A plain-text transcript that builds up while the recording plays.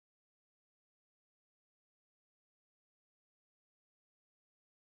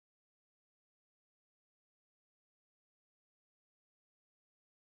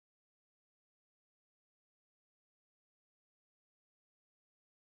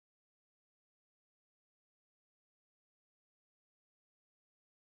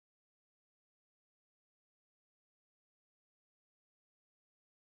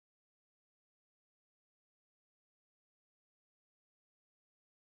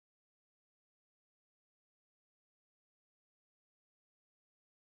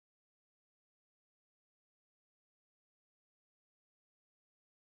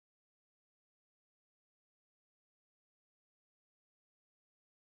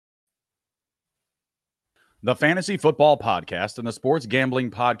The Fantasy Football Podcast and the Sports Gambling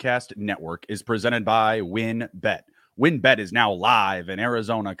Podcast Network is presented by WynnBET. WynnBET is now live in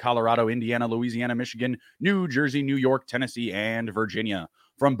Arizona, Colorado, Indiana, Louisiana, Michigan, New Jersey, New York, Tennessee, and Virginia.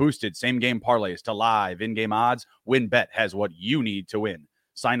 From boosted same-game parlays to live in-game odds, WynnBET has what you need to win.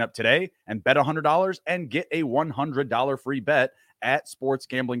 Sign up today and bet $100 and get a $100 free bet at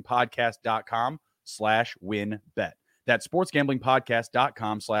sportsgamblingpodcast.com/WynnBET. That's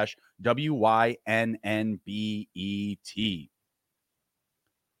sportsgamblingpodcast.com/WYNNBET.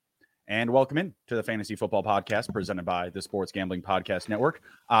 And welcome in to the Fantasy Football Podcast presented by the Sports Gambling Podcast Network.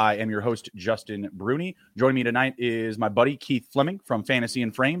 I am your host, Justin Bruni. Joining me tonight is my buddy, Keith Fleming from Fantasy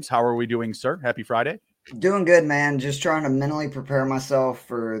and Frames. How are we doing, sir? Happy Friday. Doing good, man. Just trying to mentally prepare myself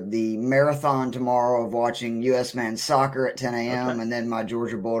for the marathon tomorrow of watching U.S. men's soccer at 10 a.m. and then my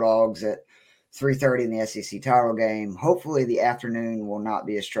Georgia Bulldogs at 3:30 in the SEC title game. Hopefully the afternoon will not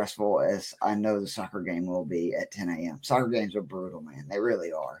be as stressful as I know the soccer game will be at 10 a.m. Soccer games are brutal, man. They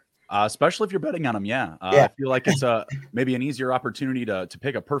really are. Especially if you're betting on them, I feel like it's maybe an easier opportunity to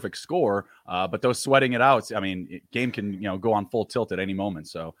pick a perfect score, but those sweating it out, I mean, game can go on full tilt at any moment.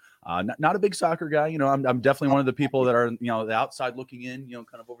 So not a big soccer guy. I'm definitely one of the people that are the outside looking in,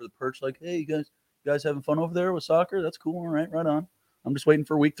 kind of over the perch, like, hey, you guys having fun over there with soccer? That's cool. All right on. I'm just waiting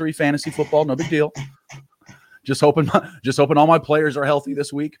for week 3 fantasy football. No big deal. Just hoping all my players are healthy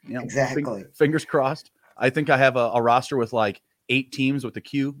this week. Exactly. Fingers crossed. I think I have a roster with like 8 teams with the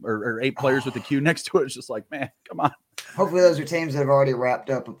Q or 8 players with the Q next to it. It's just like, man, come on. Hopefully those are teams that have already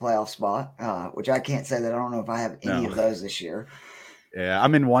wrapped up a playoff spot, which I can't say that I don't know if I have any of those this year. Yeah,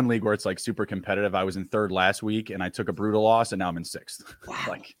 I'm in one league where it's like super competitive. I was in 3rd last week and I took a brutal loss and now I'm in 6th.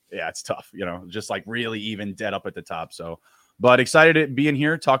 Wow. It's tough, just like really even dead up at the top. So, but excited to be in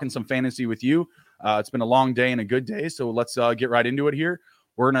here talking some fantasy with you. It's been a long day and a good day. So let's get right into it here.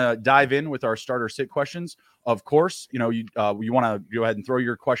 We're going to dive in with our starter sit questions. Of course, you want to go ahead and throw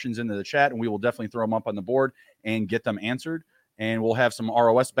your questions into the chat, and we will definitely throw them up on the board and get them answered. And we'll have some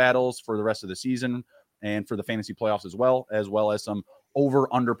ROS battles for the rest of the season and for the fantasy playoffs as well as some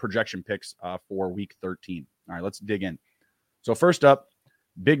over-under projection picks for week 13. All right, let's dig in. So first up,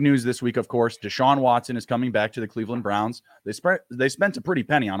 big news this week, of course, Deshaun Watson is coming back to the Cleveland Browns. They spent a pretty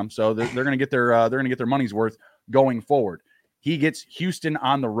penny on him, so they're going to get their money's worth going forward. He gets Houston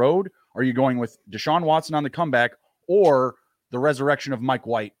on the road. Are you going with Deshaun Watson on the comeback or the resurrection of Mike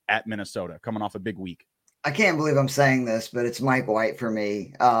White at Minnesota coming off a big week? I can't believe I'm saying this, but it's Mike White for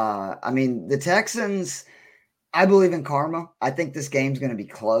me. I mean, the Texans, I believe in karma. I think this game's going to be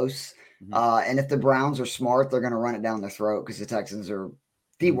close. And if the Browns are smart, they're going to run it down their throat because the Texans are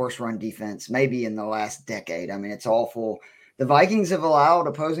the worst run defense maybe in the last decade. I mean, it's awful. The Vikings have allowed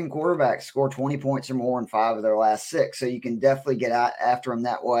opposing quarterbacks to score 20 points or more in 5 of their last 6, so you can definitely get after them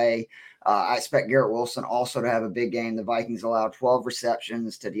that way. I expect Garrett Wilson also to have a big game. The Vikings allowed 12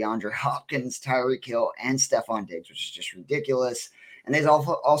 receptions to DeAndre Hopkins, Tyreek Hill, and Stephon Diggs, which is just ridiculous. And they've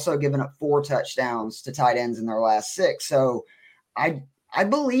also given up 4 touchdowns to tight ends in their last 6. So I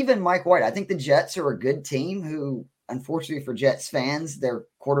believe in Mike White. I think the Jets are a good team who, unfortunately for Jets fans, their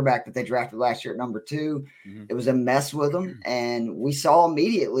quarterback that they drafted last year at number 2, it was a mess with them. And we saw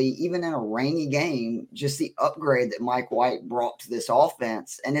immediately, even in a rainy game, just the upgrade that Mike White brought to this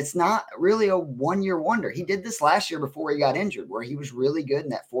offense. And it's not really a one-year wonder. He did this last year before he got injured, where he was really good in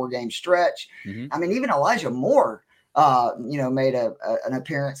that 4-game stretch. I mean, even Elijah Moore, made an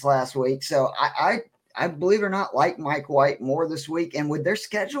appearance last week. So I believe it or not, like Mike White more this week. And with their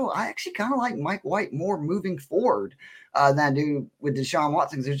schedule, I actually kind of like Mike White more moving forward than I do with Deshaun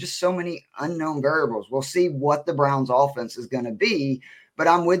Watson, because there's just so many unknown variables. We'll see what the Browns offense is going to be, but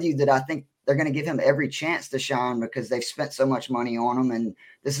I'm with you that I think they're going to give him every chance to shine because they've spent so much money on him. And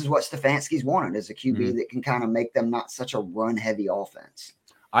this is what Stefanski's wanted, is a QB that can kind of make them not such a run-heavy offense.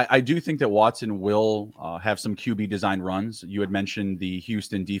 I do think that Watson will have some QB design runs. You had mentioned the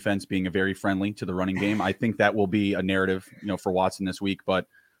Houston defense being very friendly to the running game. I think that will be a narrative, for Watson this week. But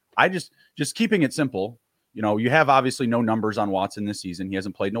I just keeping it simple. You have obviously no numbers on Watson this season. He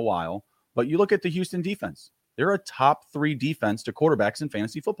hasn't played in a while. But you look at the Houston defense. They're a top 3 defense to quarterbacks in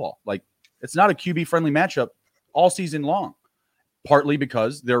fantasy football. Like, it's not a QB friendly matchup all season long. Partly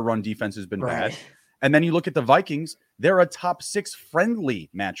because their run defense has been bad. And then you look at the Vikings, they're a top 6 friendly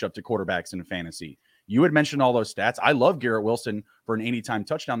matchup to quarterbacks in fantasy. You had mentioned all those stats. I love Garrett Wilson for an anytime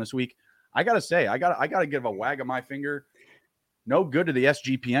touchdown this week. I got to say, I got to give a wag of my finger. No good to the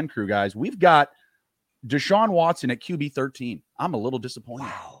SGPN crew, guys. We've got Deshaun Watson at QB 13. I'm a little disappointed.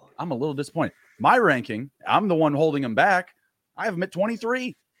 Wow. I'm a little disappointed. My ranking, I'm the one holding him back. I have him at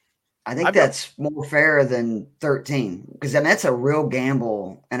 23. I think that's more fair than 13 because that's a real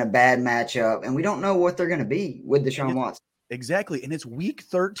gamble and a bad matchup, and we don't know what they're going to be with Deshaun Watson. Exactly, and it's week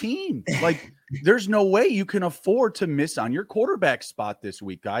 13. Like, there's no way you can afford to miss on your quarterback spot this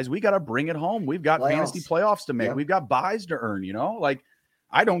week, guys. We got to bring it home. We've got fantasy playoffs to make. Yep. We've got buys to earn. Like,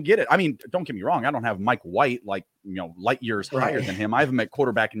 I don't get it. I mean, don't get me wrong. I don't have Mike White light years higher than him. I have him at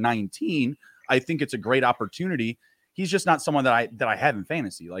quarterback 19. I think it's a great opportunity. He's just not someone that I have in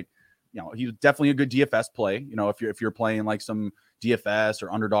fantasy. Like, he's definitely a good DFS play. If you're playing like some DFS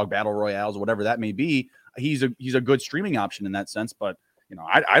or underdog battle royales or whatever that may be, he's a good streaming option in that sense. But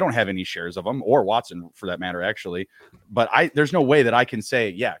I don't have any shares of him or Watson for that matter, actually. But there's no way that I can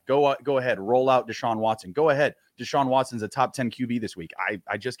say, yeah, go ahead, roll out Deshaun Watson. Go ahead, Deshaun Watson's a top 10 QB this week.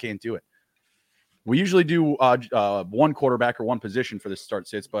 I just can't do it. We usually do one quarterback or one position for the start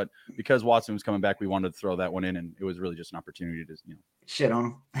sits, but because Watson was coming back, we wanted to throw that one in, and it was really just an opportunity to shit on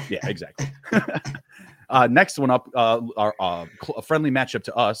him. Yeah, exactly. Next one up, a friendly matchup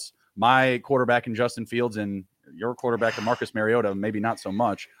to us. My quarterback in Justin Fields and your quarterback in Marcus Mariota, maybe not so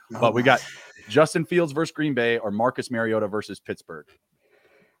much, but we got Justin Fields versus Green Bay or Marcus Mariota versus Pittsburgh.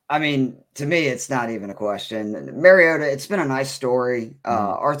 I mean, to me, it's not even a question. Mariota, it's been a nice story.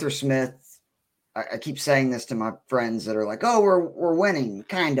 Arthur Smith, I keep saying this to my friends that are like, oh, we're winning,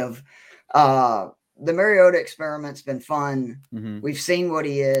 kind of. The Mariota experiment's been fun. Mm-hmm. We've seen what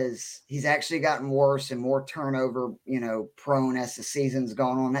he is. He's actually gotten worse and more turnover, prone as the season's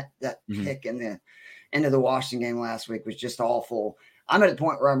gone on. That pick in the end of the Washington game last week was just awful. I'm at a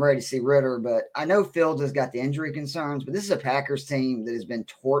point where I'm ready to see Ritter, but I know Fields has got the injury concerns, but this is a Packers team that has been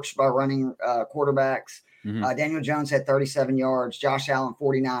torched by running quarterbacks. Mm-hmm. Daniel Jones had 37 yards, Josh Allen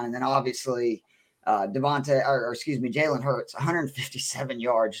 49, and then obviously Jalen Hurts 157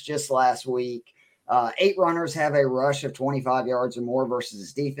 yards just last week. 8 runners have a rush of 25 yards or more versus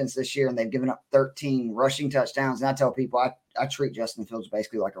his defense this year, and they've given up 13 rushing touchdowns. And I tell people I treat Justin Fields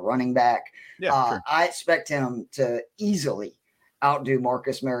basically like a running back. Yeah, sure. I expect him to easily outdo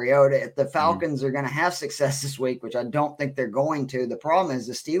Marcus Mariota. If the Falcons are going to have success this week, which I don't think they're going to, the problem is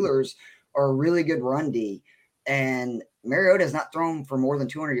the Steelers are a really good run D, and Mariota has not thrown for more than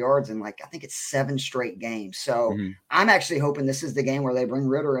 200 yards in I think it's 7 straight games. So I'm actually hoping this is the game where they bring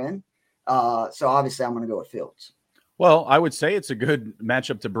Ritter in. So obviously I'm going to go with Fields. Well, I would say it's a good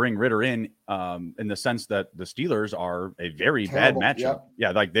matchup to bring Ritter in the sense that the Steelers are a very terrible, bad matchup. Yep.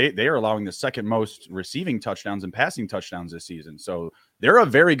 Yeah, like they are allowing the second most receiving touchdowns and passing touchdowns this season. So they're a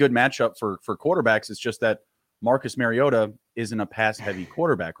very good matchup for quarterbacks. It's just that Marcus Mariota isn't a pass-heavy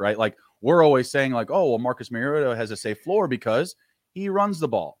quarterback, right? Like we're always saying oh, well, Marcus Mariota has a safe floor because he runs the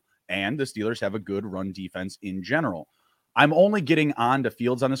ball. And the Steelers have a good run defense in general. I'm only getting on to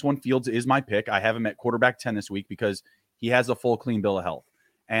Fields on this one. Fields is my pick. I have him at quarterback 10 this week because he has a full, clean bill of health.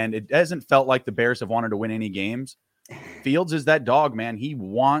 And it hasn't felt like the Bears have wanted to win any games. Fields is that dog, man. He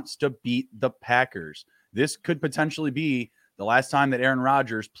wants to beat the Packers. This could potentially be the last time that Aaron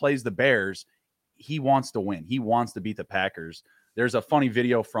Rodgers plays the Bears. He wants to win. He wants to beat the Packers. There's a funny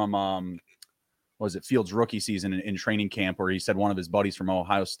video from Fields' rookie season in training camp where he said one of his buddies from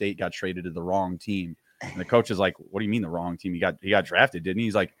Ohio State got traded to the wrong team. And the coach is like, what do you mean the wrong team? He got drafted, didn't he?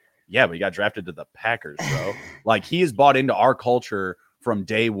 He's like, yeah, but he got drafted to the Packers, bro. Like he is bought into our culture from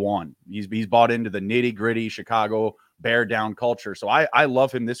day one. He's bought into the nitty gritty Chicago bear down culture. So I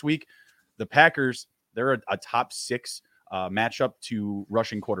love him this week. The Packers, they're a top 6 matchup to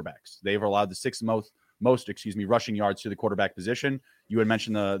rushing quarterbacks. They've allowed the 6th most rushing yards to the quarterback position. You had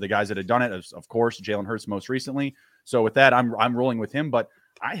mentioned the guys that had done it, of course, Jalen Hurts most recently. So with that, I'm rolling with him, but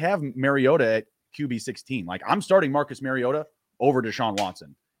I have Mariota at QB 16. Like I'm starting Marcus Mariota over Deshaun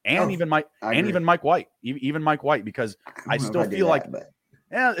Watson and even Mike White, even Mike White, because I still feel like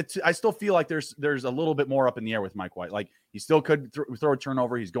I still feel like there's a little bit more up in the air with Mike White. Like he still could throw a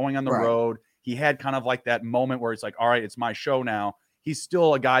turnover. He's going on the road. He had kind of like that moment where it's like, all right, it's my show now. He's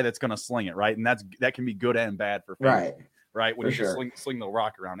still a guy that's going to sling it, right? And that can be good and bad for fantasy, right? When you sling the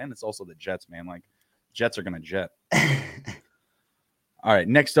rock around, and it's also the Jets, man. Like Jets are going to jet. All right,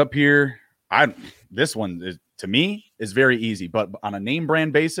 next up here. This one is, to me, is very easy, but on a name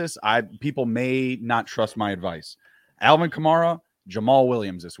brand basis, people may not trust my advice. Alvin Kamara, Jamal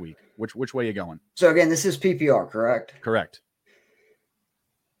Williams this week. Which way are you going? So again, this is PPR, correct? Correct.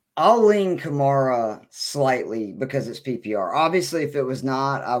 I'll lean Kamara slightly because it's PPR. Obviously, if it was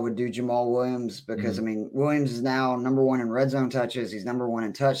not, I would do Jamal Williams because, Williams is now number 1 in red zone touches. He's number 1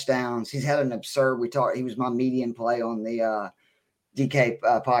 in touchdowns. He's had an absurd, he was my median play on the DK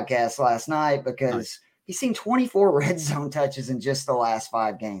podcast last night because he's seen 24 red zone touches in just the last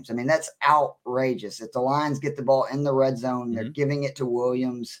 5 games. That's outrageous. If the Lions get the ball in the red zone, they're giving it to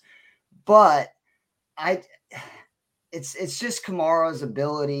Williams. But it's just Kamara's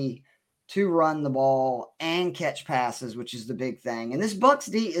ability to run the ball and catch passes, which is the big thing. And this Bucks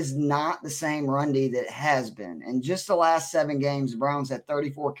D is not the same run D that it has been. In just the last 7 games, the Browns had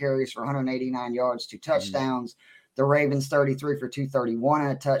 34 carries for 189 yards, 2 touchdowns. The Ravens 33 for 231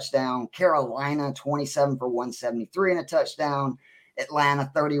 and a touchdown. Carolina 27 for 173 and a touchdown. Atlanta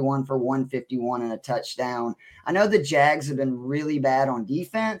 31 for 151 and a touchdown. I know the Jags have been really bad on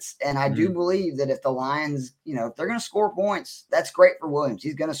defense, and I do believe that if the Lions, if they're going to score points, that's great for Williams.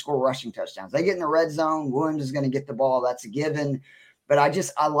 He's going to score rushing touchdowns. They get in the red zone, Williams is going to get the ball. That's a given. But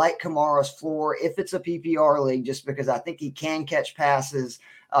I like Kamara's floor if it's a PPR league, just because I think he can catch passes.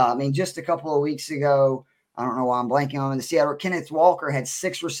 Just a couple of weeks ago, I don't know why I'm blanking on the Seattle. Kenneth Walker had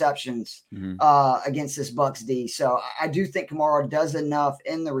 6 receptions against this Bucks D. So I do think Kamara does enough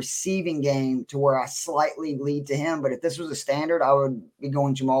in the receiving game to where I slightly lead to him. But if this was a standard, I would be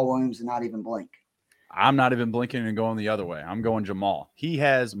going Jamal Williams and not even blink. I'm not even blinking and going the other way. I'm going Jamal. He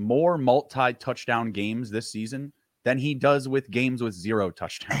has more multi-touchdown games this season than he does with games with 0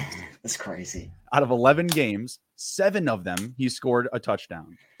 touchdowns. That's crazy. Out of 11 games, 7 of them, he scored a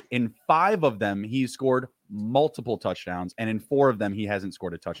touchdown. In 5 of them, he scored multiple touchdowns, and in 4 of them, he hasn't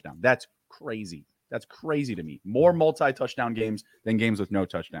scored a touchdown. That's crazy. That's crazy to me. More multi-touchdown games than games with no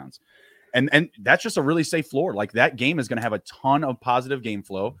touchdowns. And that's just a really safe floor. Like, that game is going to have a ton of positive game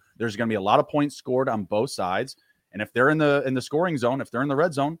flow. There's going to be a lot of points scored on both sides. And if they're in the scoring zone, if they're in the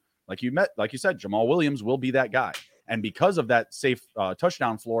red zone, like you said, Jamal Williams will be that guy. And because of that safe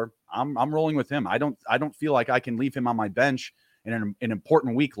touchdown floor, I'm rolling with him. I don't feel like I can leave him on my bench in an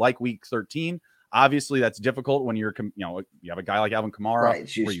important week like week 13. Obviously, that's difficult when you have a guy like Alvin Kamara.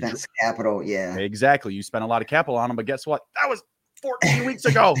 Right, you spent capital, yeah. Exactly. You spent a lot of capital on him, but guess what? That was 14 weeks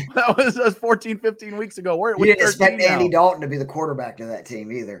ago. That was 14, 15 weeks ago. We're at you didn't expect now. Andy Dalton to be the quarterback of that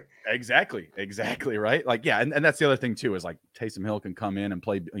team either. Exactly, right? Like, yeah, and that's the other thing too, is like Taysom Hill can come in and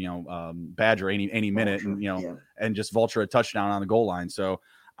play, Badger any minute, and just vulture a touchdown on the goal line. So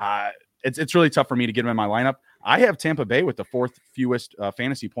it's really tough for me to get him in my lineup. I have Tampa Bay with the 4th fewest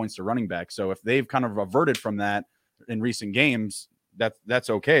fantasy points to running back. So if they've kind of reverted from that in recent games, that's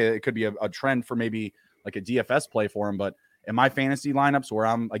okay. It could be a trend for maybe like a DFS play for him. But in my fantasy lineups, where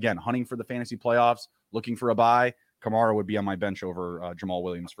I'm, again, hunting for the fantasy playoffs, looking for a bye, Kamara would be on my bench over Jamal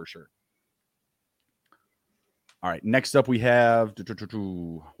Williams for sure. All right, next up we have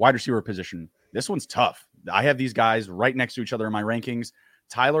wide receiver position. This one's tough. I have these guys right next to each other in my rankings.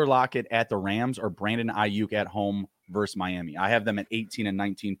 Tyler Lockett at the Rams or Brandon Ayuk at home versus Miami. I have them at 18 and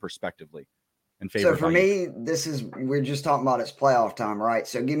 19 respectively. In favor. So for me, we're just talking about it's playoff time, right?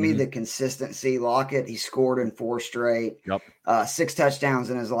 So give me the consistency. Lockett, he scored in 4 straight. Yep. 6 touchdowns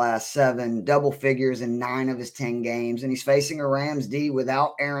in his last 7, double figures in 9 of his 10 games. And he's facing a Rams D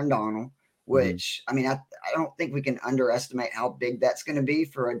without Aaron Donald, which, I don't think we can underestimate how big that's going to be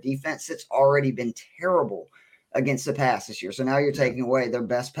for a defense that's already been terrible against the pass this year. So now you're taking away their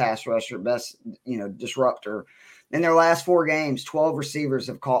best pass rusher, best, disruptor. In their last 4 games, 12 receivers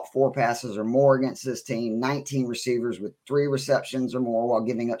have caught 4 passes or more against this team, 19 receivers with 3 receptions or more while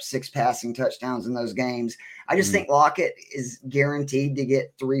giving up 6 passing touchdowns in those games. I just think Lockett is guaranteed to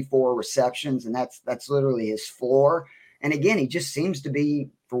get 3-4 receptions, and that's literally his floor. And again, he just seems to be,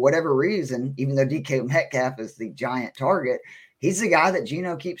 for whatever reason, even though DK Metcalf is the giant target, he's the guy that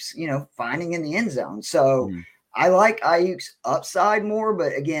Geno keeps, finding in the end zone. So I like Ayuk's upside more,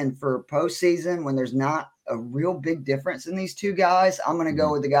 but again, for postseason, when there's not a real big difference in these 2 guys, I'm going to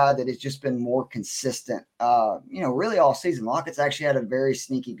go with the guy that has just been more consistent, really all season. Lockett's actually had a very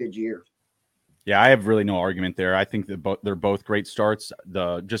sneaky good year. Yeah, I have really no argument there. I think that they're both great starts.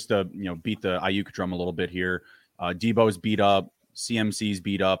 Just to beat the Ayuk drum a little bit here. Debo's beat up, CMC's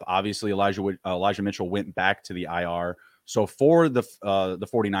beat up. Obviously, Elijah Mitchell went back to the IR. So for the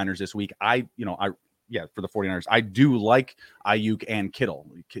 49ers this week, for the 49ers, I do like Ayuk and Kittle.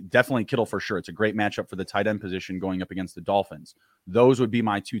 Definitely Kittle for sure. It's a great matchup for the tight end position going up against the Dolphins. Those would be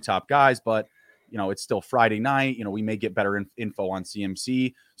my 2 top guys, but it's still Friday night. We may get better info on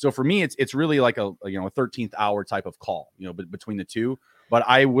CMC. So for me, it's really like a 13th hour type of call, between the 2. But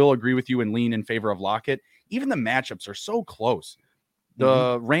I will agree with you and lean in favor of Lockett. Even the matchups are so close.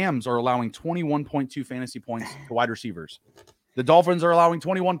 The Rams are allowing 21.2 fantasy points to wide receivers. The Dolphins are allowing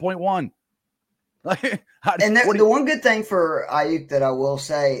 21.1. And the one good thing for Ayuk that I will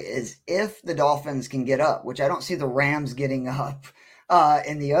say is if the Dolphins can get up, which I don't see the Rams getting up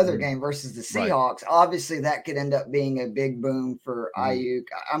in the other game versus the Seahawks, obviously that could end up being a big boom for Ayuk.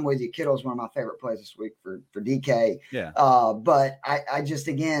 I'm with you. Kittle's one of my favorite plays this week for DK. Yeah. But I just,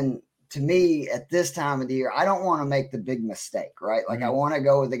 again, to me, at this time of the year, I don't want to make the big mistake, right? Like, I want to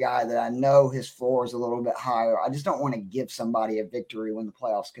go with the guy that I know his floor is a little bit higher. I just don't want to give somebody a victory when the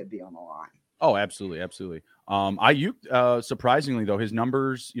playoffs could be on the line. Oh, absolutely, absolutely. Ayuk, surprisingly though, his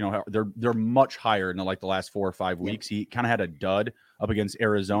numbers, they're much higher in the last 4 or 5 weeks. He kind of had a dud up against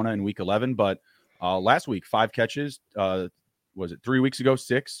Arizona in week 11, but last week 5 catches. Was it 3 weeks ago?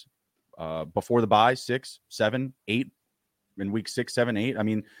 6 before the bye, 6, 7, 8 in week 6, 7, 8. I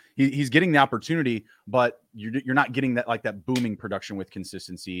mean, he's getting the opportunity, but you're not getting that booming production with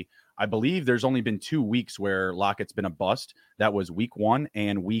consistency. I believe there's only been 2 weeks where Lockett's been a bust. That was week 1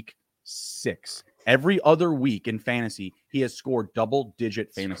 and week 6. Every other week in fantasy, he has scored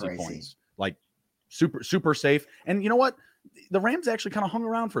double-digit fantasy points. Like super, super safe. And you know what? The Rams actually kind of hung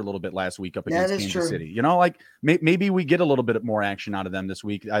around for a little bit last week up against Kansas City. Maybe we get a little bit more action out of them this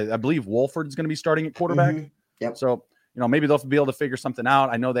week. I believe Wolford's going to be starting at quarterback. Mm-hmm. Yep. So, maybe they'll be able to figure something out.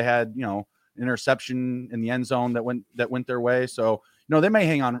 I know they had, interception in the end zone that went their way. So, they may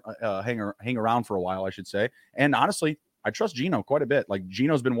hang around for a while, I should say. And honestly, I trust Geno quite a bit. Like,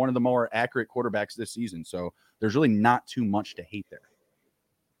 Geno's been one of the more accurate quarterbacks this season. So there's really not too much to hate there.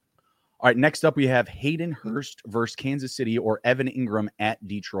 All right, next up we have Hayden Hurst versus Kansas City or Evan Ingram at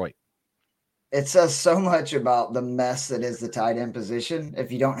Detroit. It says so much about the mess that is the tight end position.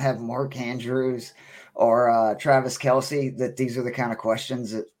 If you don't have Mark Andrews or Travis Kelce, that these are the kind of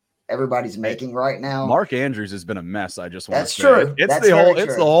questions that everybody's making right now. Mark Andrews has been a mess. I just want to say true. It's That's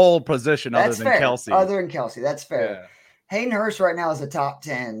the whole position that's other than fair. Kelce. Other than Kelce, that's fair. Yeah. Hayden Hurst right now is a top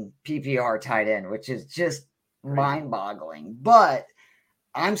 10 PPR tight end, which is just mind-boggling. But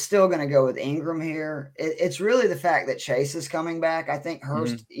I'm still going to go with Ingram here. It's really the fact that Chase is coming back. I think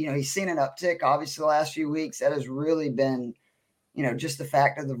Hurst, he's seen an uptick, obviously, the last few weeks. That has really been, just the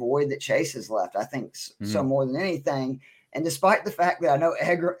fact of the void that Chase has left. I think so more than anything. And despite the fact that I know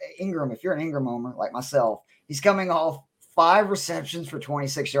Ingram, if you're an Ingram owner like myself, he's coming off 5 receptions for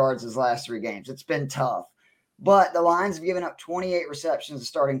 26 yards his last 3 games. It's been tough. But the Lions have given up 28 receptions to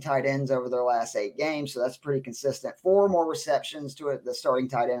starting tight ends over their last 8 games, so that's pretty consistent. 4 more receptions to the starting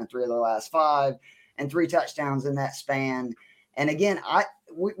tight end in 3 of their last 5, and 3 touchdowns in that span. And again,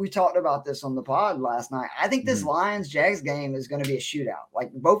 we talked about this on the pod last night. I think this Lions-Jags game is going to be a shootout.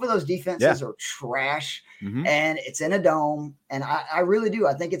 Like, both of those defenses are trash, and it's in a dome. And I really do.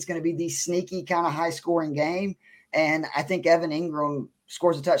 I think it's going to be the sneaky kind of high-scoring game. And I think Evan Ingram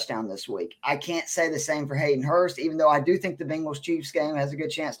scores a touchdown this week. I can't say the same for Hayden Hurst, even though I do think the Bengals-Chiefs game has a good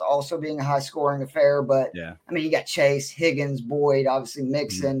chance to also being a high-scoring affair. But, I mean, you got Chase, Higgins, Boyd, obviously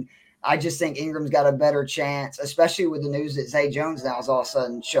Mixon. I just think Ingram's got a better chance, especially with the news that Zay Jones now has all of a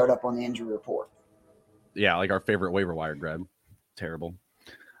sudden showed up on the injury report. Yeah, like our favorite waiver wire grab. Terrible.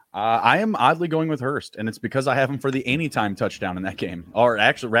 I am oddly going with Hurst, and it's because I have him for the anytime touchdown in that game. Or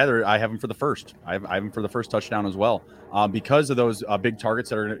actually, rather, I have him for the first. I have him for the first touchdown as well. Because of those big targets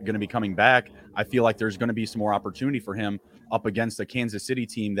that are going to be coming back, I feel like there's going to be some more opportunity for him up against a Kansas City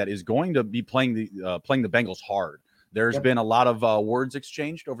team that is going to be playing the Bengals hard. There's been a lot of words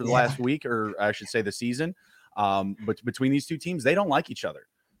exchanged over the last week, or I should say the season. But between these two teams, they don't like each other.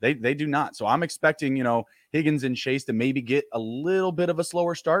 They do not. So I'm expecting, Higgins and Chase to maybe get a little bit of a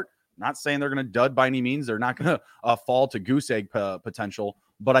slower start. Not saying they're going to dud by any means. They're not going to fall to goose egg potential.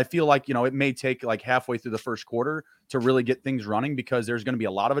 But I feel like, it may take like halfway through the first quarter to really get things running because there's going to be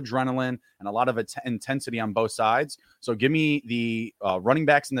a lot of adrenaline and a lot of intensity on both sides. So give me the running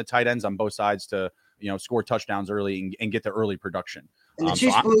backs and the tight ends on both sides to, score touchdowns early and get the early production. And the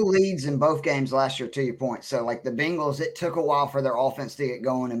Chiefs blew leads in both games last year, to your point. So, like the Bengals, it took a while for their offense to get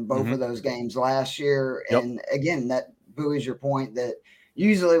going in both of those games last year. And again, that buoys your point that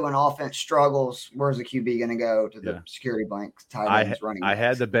usually when offense struggles, where's the QB going to go? To the security blank tight ends running backs. I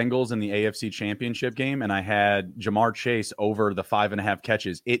had the Bengals in the AFC Championship game, and I had Jamar Chase over the 5.5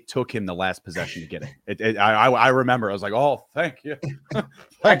 catches. It took him the last possession to get it. I remember. I was like, oh, thank you.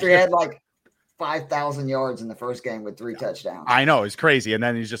 After he had like 5,000 yards in the first game with 3 touchdowns. I know, it's crazy. And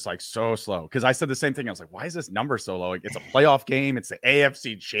then he's just like so slow. Because I said the same thing. I was like, why is this number so low? It's a playoff game. It's the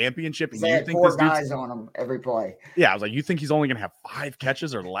AFC Championship. They had 4 guys on him every play. Yeah, I was like, you think he's only going to have 5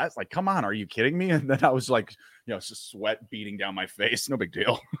 catches or less? Like, come on, are you kidding me? And then I was like, it's just sweat beating down my face. No big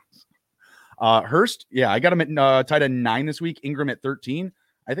deal. Hurst, I got him at tight end 9 this week. Ingram at 13.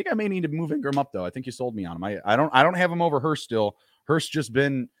 I think I may need to move Ingram up though. I think you sold me on him. I don't have him over Hurst still. Hurst just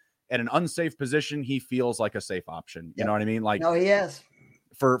been at an unsafe position. He feels like a safe option. You know what I mean? Like, no, he is.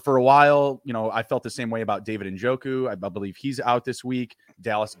 for a while, I felt the same way about David Njoku. I believe he's out this week.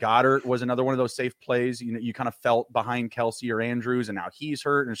 Dallas Goedert was another one of those safe plays. You kind of felt behind Kelsey or Andrews, and now he's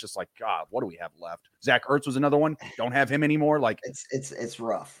hurt, and it's just like, God, what do we have left? Zach Ertz was another one. Don't have him anymore. Like it's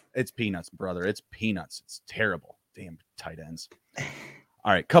rough. It's peanuts, brother. It's peanuts. It's terrible. Damn tight ends.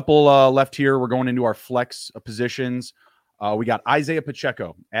 All right, couple left here. We're going into our flex positions. We got Isaiah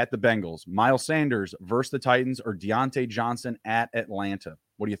Pacheco at the Bengals, Miles Sanders versus the Titans, or Deontay Johnson at Atlanta.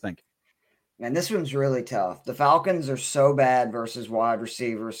 What do you think? Man, this one's really tough. The Falcons are so bad versus wide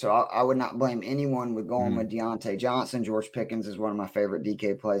receivers, so I would not blame anyone with going with Deontay Johnson. George Pickens is one of my favorite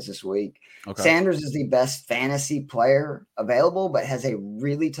DK plays this week. Okay. Sanders is the best fantasy player available, but has a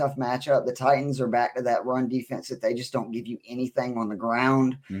really tough matchup. The Titans are back to that run defense that they just don't give you anything on the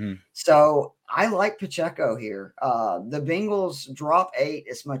ground. So I like Pacheco here. The Bengals drop 8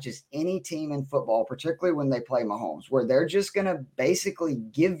 as much as any team in football, particularly when they play Mahomes, where they're just going to basically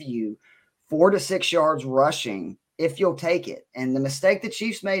give you 4 to 6 yards rushing if you'll take it. And the mistake the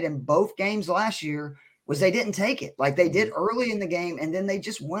Chiefs made in both games last year was they didn't take it like they did early in the game, and then they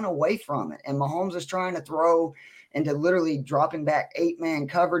just went away from it. And Mahomes is trying to throw into literally dropping back 8-man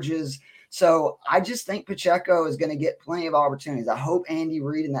coverages. So I just think Pacheco is going to get plenty of opportunities. I hope Andy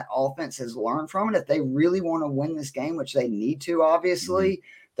Reid and that offense has learned from it. If they really want to win this game, which they need to, obviously,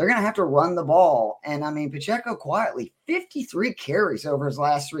 they're going to have to run the ball. And, I mean, Pacheco quietly, 53 carries over his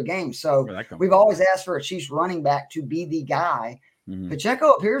last 3 games. So we've always asked for a Chiefs running back to be the guy.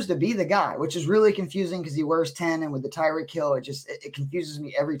 Pacheco appears to be the guy, which is really confusing because he wears 10. And with the Tyreek Hill, it confuses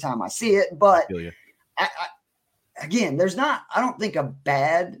me every time I see it. But, again, I don't think a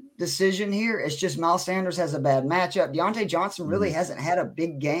bad decision here. It's just Miles Sanders has a bad matchup. Deontay Johnson really hasn't had a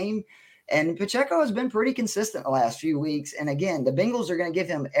big game. And Pacheco has been pretty consistent the last few weeks. And again, the Bengals are going to give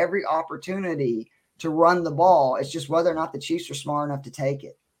him every opportunity to run the ball. It's just whether or not the Chiefs are smart enough to take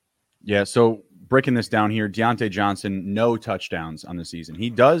it. Yeah. So breaking this down here, Deontay Johnson, no touchdowns on the season. He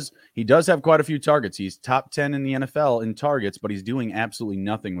does have quite a few targets. He's top 10 in the NFL in targets, but he's doing absolutely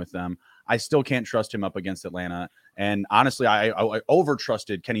nothing with them. I still can't trust him up against Atlanta. And honestly, I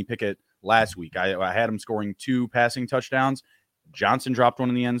over-trusted Kenny Pickett last week. I had him scoring 2 passing touchdowns. Johnson dropped one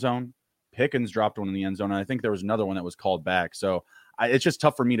in the end zone. Pickens dropped one in the end zone. And I think there was another one that was called back. So it's just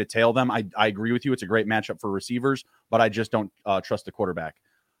tough for me to tail them. I agree with you. It's a great matchup for receivers, but I just don't trust the quarterback.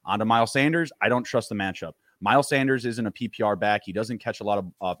 On to Miles Sanders. I don't trust the matchup. Miles Sanders isn't a PPR back. He doesn't catch a lot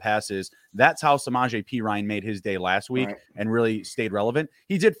of passes. That's how Samaje Perine made his day last week and really stayed relevant.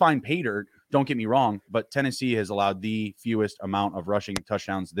 He did find pay dirt, don't get me wrong, but Tennessee has allowed the fewest amount of rushing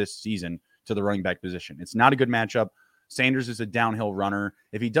touchdowns this season to the running back position. It's not a good matchup. Sanders is a downhill runner.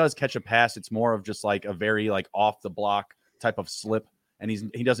 If he does catch a pass, it's more of just like a very like off the block type of slip. And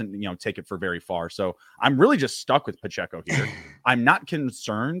he doesn't, take it for very far. So I'm really just stuck with Pacheco here. I'm not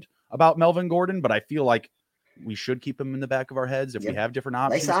concerned about Melvin Gordon, but I feel like we should keep him in the back of our heads if we have different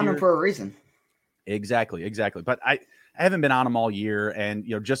options. They signed him for a reason. Exactly. But I haven't been on him all year, and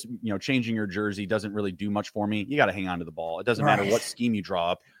just changing your jersey doesn't really do much for me. You got to hang on to the ball. It doesn't matter what scheme you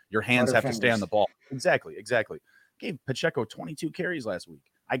draw up. Your hands have to stay on the ball. Exactly. Gave Pacheco 22 carries last week.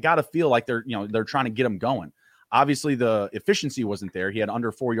 I got to feel like they're trying to get him going. Obviously, the efficiency wasn't there. He had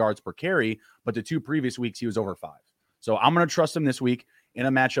under 4 yards per carry, but the 2 previous weeks he was over 5. So I'm going to trust him this week in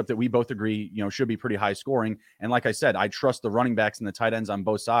a matchup that we both agree, should be pretty high scoring. And like I said, I trust the running backs and the tight ends on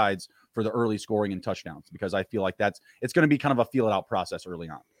both sides for the early scoring and touchdowns, because I feel like it's going to be kind of a feel it out process early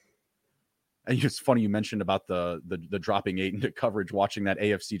on. And it's funny you mentioned about the dropping 8 into coverage, watching that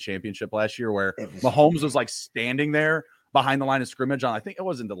AFC championship last year where Mahomes was like standing there behind the line of scrimmage on, I think it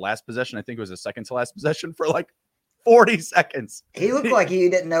wasn't the last possession. I think it was the second to last possession for like 40 seconds. He looked like he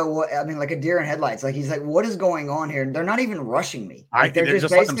didn't know like a deer in headlights. Like he's like, what is going on here? They're not even rushing me. Like they're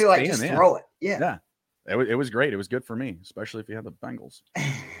just basically like, just throw it. Yeah. It was great. It was good for me, especially if you had the Bengals.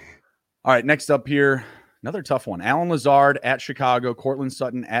 All right, next up here, another tough one. Allen Lazard at Chicago, Cortland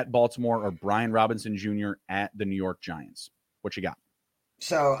Sutton at Baltimore, or Brian Robinson Jr. at the New York Giants. What you got?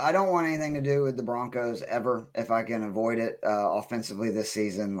 So I don't want anything to do with the Broncos ever if I can avoid it offensively this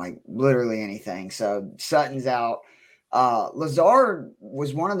season, like literally anything. So Sutton's out. Lazard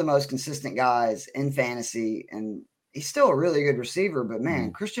was one of the most consistent guys in fantasy, and he's still a really good receiver. But,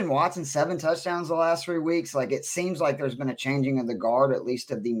 man, Christian Watson, 7 touchdowns the last 3 weeks. Like, it seems like there's been a changing of the guard, at least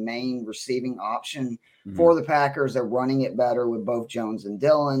of the main receiving option for the Packers. They're running it better with both Jones and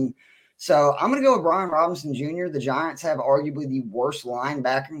Dillon. So I'm going to go with Brian Robinson Jr. The Giants have arguably the worst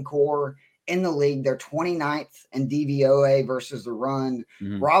linebacking core in the league. They're 29th in DVOA versus the run.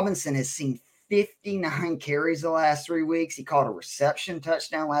 Robinson has seen 59 carries the last 3 weeks. He caught a reception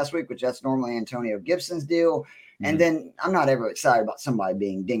touchdown last week, which that's normally Antonio Gibson's deal. And then I'm not ever excited about somebody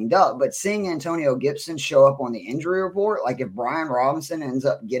being dinged up, but seeing Antonio Gibson show up on the injury report, like if Brian Robinson ends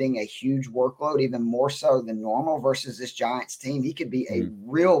up getting a huge workload, even more so than normal versus this Giants team, he could be a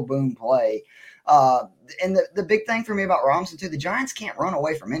real boom play. And the big thing for me about Robinson too, the Giants can't run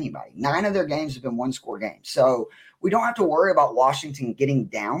away from anybody. 9 of their games have been 1-score games. So we don't have to worry about Washington getting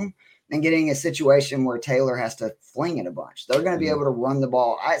down and getting a situation where Taylor has to fling it a bunch. They're going to be able to run the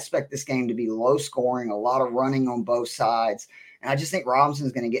ball. I expect this game to be low scoring, a lot of running on both sides. And I just think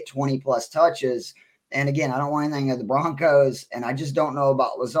Robinson's going to get 20 plus touches. And again, I don't want anything of the Broncos, and I just don't know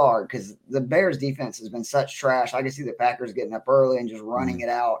about Lazard because the Bears defense has been such trash. I can see the Packers getting up early and just running it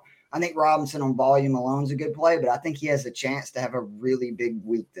out. I think Robinson on volume alone is a good play, but I think he has a chance to have a really big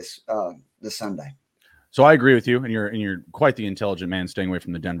week this Sunday. So I agree with you, and you're quite the intelligent man staying away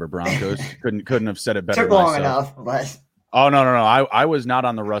from the Denver Broncos. couldn't have said it better. Took long enough, but no. I was not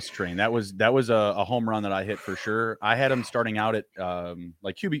on the Russ train. That was a home run that I hit for sure. I had him starting out at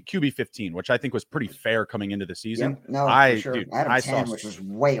like QB 15, which I think was pretty fair coming into the season. Yep, no, for sure. Dude, I had him 10, which was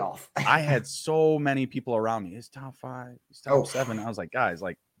way off. I had so many people around me. He's top 5, he's top 7. I was like, guys,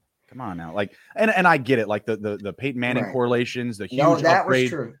 like, come on now, like, and I get it, like the Peyton Manning correlations, the huge upgrade, was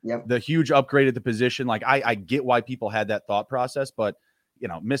true. The huge upgrade at the position. Like, I get why people had that thought process, but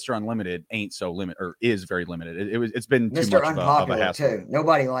Mr. Unlimited ain't so limited, or is very limited. It's been too Mr. much Unpopular of a hassle. Too.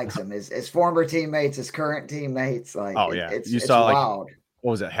 Nobody likes him. His former teammates, his current teammates, like, it's saw wild. Like,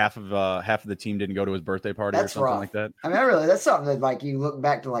 what was it? Half of the team didn't go to his birthday party or something like that. I mean, really, that's something that like you look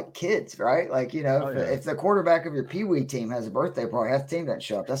back to like kids, right? Like, if the quarterback of your Pee-wee team has a birthday party, half the team doesn't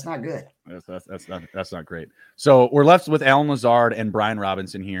show up. That's not good. That's not great. So we're left with Allen Lazard and Brian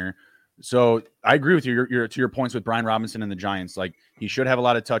Robinson here. So I agree with you. You're to your points with Brian Robinson and the Giants. Like, he should have a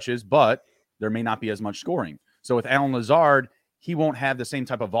lot of touches, but there may not be as much scoring. So with Allen Lazard, he won't have the same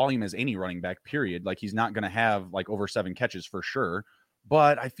type of volume as any running back, period. Like, he's not going to have like over 7 catches for sure.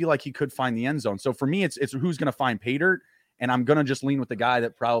 But I feel like he could find the end zone. So for me, it's who's going to find pay dirt, and I'm going to just lean with the guy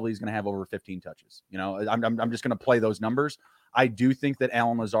that probably is going to have over 15 touches. I'm just going to play those numbers. I do think that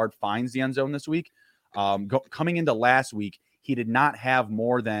Allen Lazard finds the end zone this week. Coming into last week, he did not have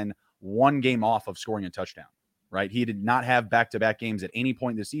more than 1 game off of scoring a touchdown, right? He did not have back-to-back games at any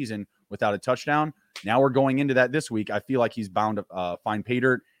point this season without a touchdown. Now we're going into that this week. I feel like he's bound to find pay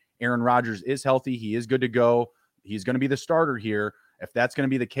dirt. Aaron Rodgers is healthy. He is good to go. He's going to be the starter here. If that's going to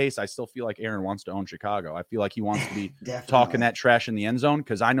be the case, I still feel like Aaron wants to own Chicago. I feel like he wants to be talking that trash in the end zone,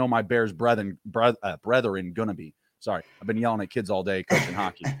 because I know my Bears brethren going to be. Sorry, I've been yelling at kids all day coaching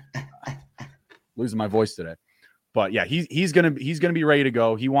hockey. Losing my voice today. But yeah, he's gonna be ready to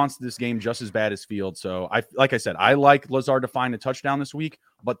go. He wants this game just as bad as Fields. So like I said, I like Lazard to find a touchdown this week,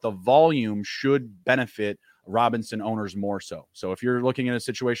 but the volume should benefit Robinson owners more so. So if you're looking at a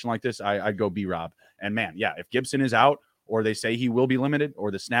situation like this, I'd go B-Rob. And man, yeah, if Gibson is out, or they say he will be limited,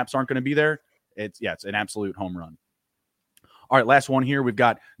 or the snaps aren't going to be there, it's an absolute home run. All right, last one here. We've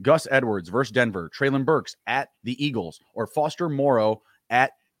got Gus Edwards versus Denver, Treylon Burks at the Eagles, or Foster Moreau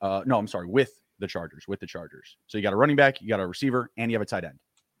with the Chargers. So you got a running back, you got a receiver, and you have a tight end.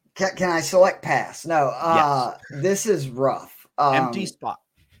 Can I select pass? No. Yes. This is rough. Empty spot.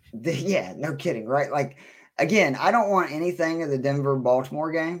 No kidding, right? Like, again, I don't want anything of the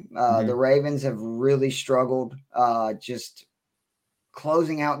Denver-Baltimore game. The Ravens have really struggled just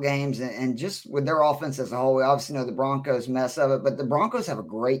closing out games and just with their offense as a whole. We obviously know the Broncos mess of it, but the Broncos have a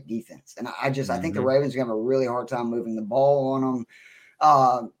great defense. And I think the Ravens are going to have a really hard time moving the ball on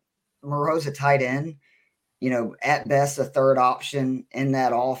them. Moreau's a tight end, at best a third option in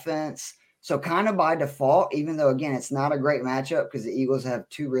that offense. So kind of by default, even though, again, it's not a great matchup because the Eagles have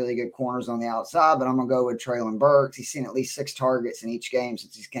 2 really good corners on the outside, but I'm going to go with Treylon Burks. He's seen at least 6 targets in each game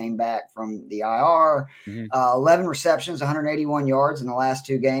since he came back from the IR. 11 receptions, 181 yards in the last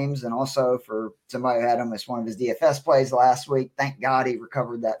 2 games. And also for somebody who had him as one of his DFS plays last week, thank God he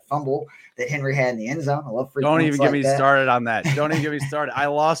recovered that fumble that Henry had in the end zone. I love free Don't even get me started on that. Don't even get me started. I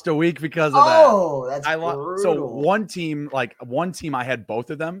lost a week because of that. Oh, that's brutal. So one team I had both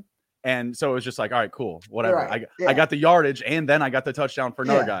of them. And so it was just like, all right, cool, whatever. Right. I got the yardage, and then I got the touchdown for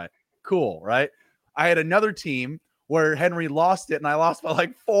another guy. Cool, right? I had another team where Henry lost it, and I lost by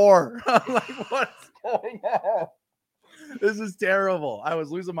like 4. I'm like, what's going on? This is terrible. I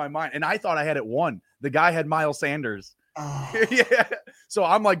was losing my mind, and I thought I had it won. The guy had Miles Sanders. Oh. Yeah. So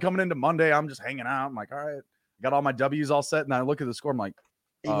I'm like coming into Monday, I'm just hanging out. I'm like, all right, I got all my W's all set, and I look at the score. I'm like,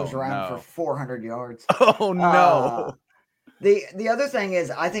 Eagles ran for 400 yards. Oh no. The other thing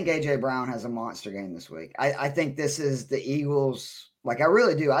is, I think A.J. Brown has a monster game this week. I think this is the Eagles' Like, I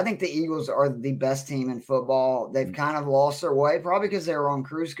really do. I think the Eagles are the best team in football. They've kind of lost their way, probably because they were on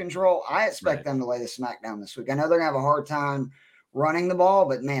cruise control. I expect them to lay the smack down this week. I know they're going to have a hard time running the ball,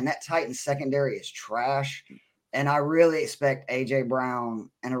 but man, that Titans secondary is trash. And I really expect A.J. Brown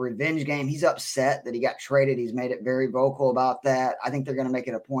in a revenge game. He's upset that he got traded. He's made it very vocal about that. I think they're going to make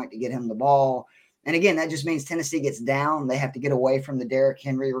it a point to get him the ball. And again, that just means Tennessee gets down. They have to get away from the Derrick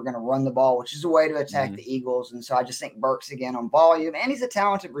Henry. We're going to run the ball, which is a way to attack the Eagles. And so I just think Burks again on volume, and he's a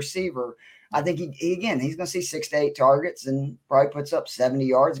talented receiver. I think he's going to see 6 to 8 targets and probably puts up 70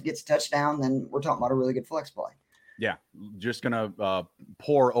 yards, gets a touchdown. Then we're talking about a really good flex play. Yeah, just going to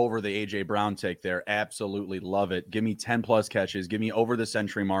pour over the A.J. Brown take there. Absolutely love it. Give me 10-plus catches. Give me over the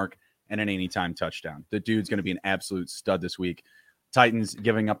century mark and an anytime touchdown. The dude's going to be an absolute stud this week. Titans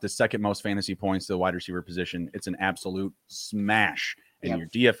giving up the second most fantasy points to the wide receiver position. It's an absolute smash. In your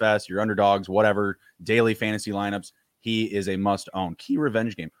DFS, your underdogs, whatever, daily fantasy lineups, he is a must-own. Key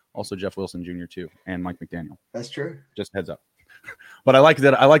revenge game. Also Jeff Wilson Jr. too, and Mike McDaniel. That's true. Just heads up. But I like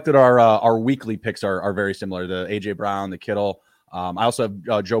that our weekly picks are very similar. The A.J. Brown, the Kittle. I also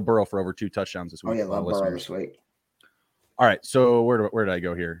have Joe Burrow for over 2 touchdowns this week. Oh, yeah, love Burrow this week. All right, so where did I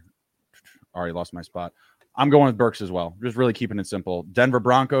go here? Already lost my spot. I'm going with Burks as well. Just really keeping it simple. Denver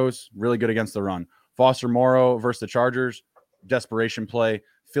Broncos, really good against the run. Foster Moreau versus the Chargers, desperation play.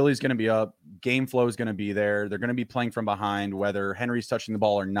 Philly's going to be up. Game flow is going to be there. They're going to be playing from behind, whether Henry's touching the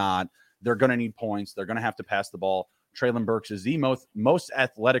ball or not. They're going to need points. They're going to have to pass the ball. Treylon Burks is the most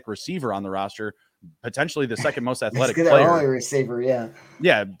athletic receiver on the roster, potentially the second most athletic player. Only receiver, yeah.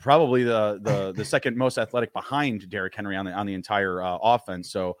 Yeah, probably the second most athletic behind Derrick Henry on the entire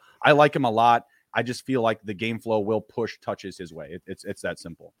offense. So I like him a lot. I just feel like the game flow will push touches his way. It's that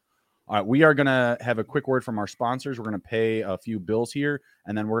simple. All right, we are going to have a quick word from our sponsors. We're going to pay a few bills here,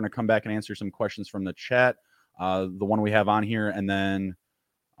 and then we're going to come back and answer some questions from the chat, the one we have on here, and then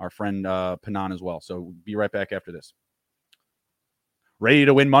our friend Panan as well. So be right back after this. Ready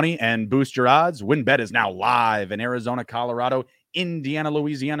to win money and boost your odds? WynnBET is now live in Arizona, Colorado, Indiana,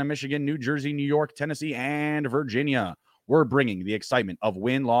 Louisiana, Michigan, New Jersey, New York, Tennessee, and Virginia. We're bringing the excitement of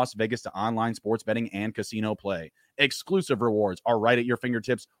Wynn Las Vegas to online sports betting and casino play. Exclusive rewards are right at your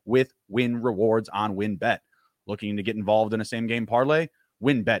fingertips with Wynn Rewards on WynnBET. Looking to get involved in a same-game parlay?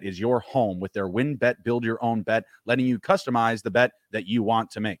 WynnBET is your home with their WynnBET Build Your Own Bet, letting you customize the bet that you want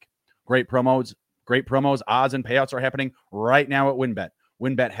to make. Great promos, odds, and payouts are happening right now at WynnBET.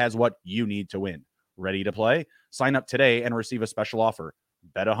 WynnBET has what you need to win. Ready to play? Sign up today and receive a special offer.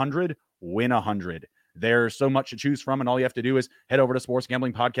 Bet 100, win 100. There's so much to choose from, and all you have to do is head over to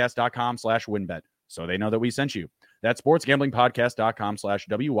sportsgamblingpodcast.com/WynnBET so they know that we sent you. That's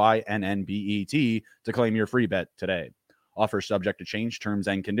sportsgamblingpodcast.com/WYNNBET to claim your free bet today. Offer subject to change, terms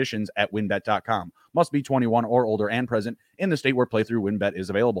and conditions at wynnbet.com. Must be 21 or older and present in the state where playthrough WynnBET is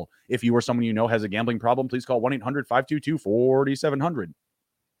available. If you or someone you know has a gambling problem, please call 1-800-522-4700.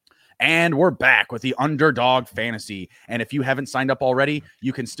 And we're back with the Underdog Fantasy. And if you haven't signed up already,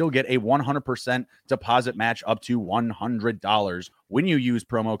 you can still get a 100% deposit match up to $100 when you use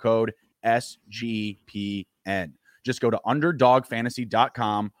promo code SGPN. Just go to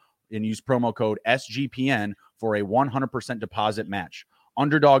underdogfantasy.com and use promo code SGPN for a 100% deposit match.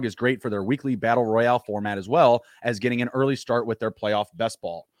 Underdog is great for their weekly battle royale format as well as getting an early start with their playoff best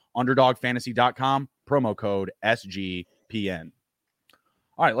ball. Underdogfantasy.com, promo code SGPN.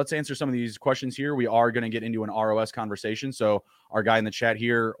 All right, let's answer some of these questions here. We are going to get into an ROS conversation. So our guy in the chat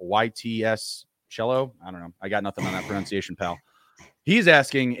here, YTS Cello, I don't know. I got nothing on that pronunciation, pal. He's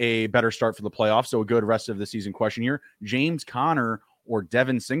asking a better start for the playoffs. So a good rest of the season question here. James Conner or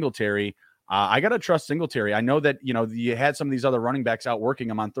Devin Singletary? I got to trust Singletary. I know that, you had some of these other running backs out working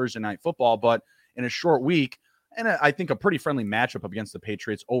him on Thursday Night Football, but in a short week, and I think a pretty friendly matchup up against the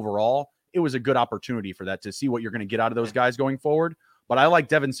Patriots overall, it was a good opportunity for that to see what you're going to get out of those guys going forward. But I like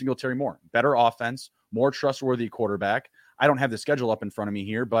Devin Singletary more. Better offense, more trustworthy quarterback. I don't have the schedule up in front of me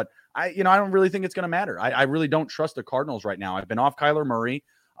here, but I don't really think it's going to matter. I really don't trust the Cardinals right now. I've been off Kyler Murray.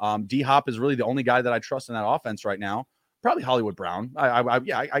 D-Hop is really the only guy that I trust in that offense right now. Probably Hollywood Brown.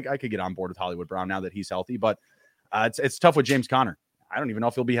 I could get on board with Hollywood Brown now that he's healthy, but it's tough with James Conner. I don't even know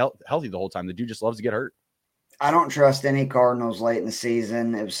if he'll be healthy the whole time. The dude just loves to get hurt. I don't trust any Cardinals late in the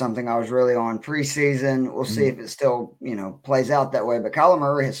season. It was something I was really on preseason. We'll see if it still, plays out that way. But Kyler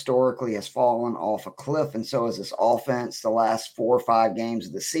Murray historically has fallen off a cliff, and so has this offense the last 4 or 5 games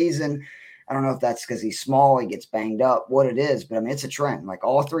of the season. I don't know if that's because he's small, he gets banged up, what it is. But, it's a trend. Like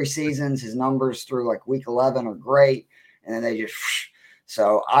all 3 seasons, his numbers through like week 11 are great, and then they just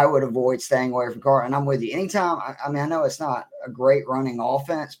So I would avoid staying away from Carr. And I'm with you. Anytime, I mean, I know it's not a great running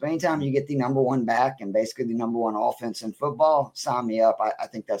offense, but anytime you get the number one back and basically the number one offense in football, sign me up. I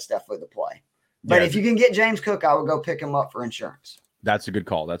think that's definitely the play. But if you can get James Cook, I would go pick him up for insurance. That's a good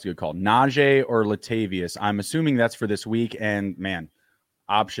call. Najee or Latavius. I'm assuming that's for this week. And man,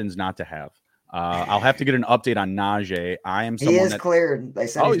 options not to have. I'll have to get an update on Najee. He is cleared. They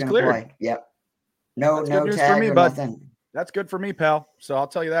said he's going to play. Yep. No tag or nothing. That's good for me, pal. So I'll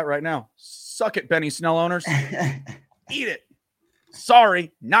tell you that right now. Suck it, Benny Snell owners. Eat it.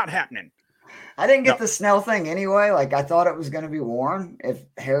 Sorry, not happening. I didn't get the Snell thing anyway. Like, I thought it was going to be Warren if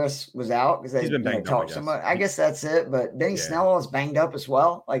Harris was out because they talked so much. I guess that's it. But Benny Snell was banged up as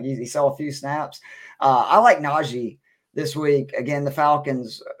well. Like, he saw a few snaps. I like Najee this week. Again, the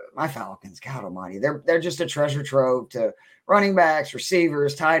Falcons, my Falcons, God almighty, they're just a treasure trove to running backs,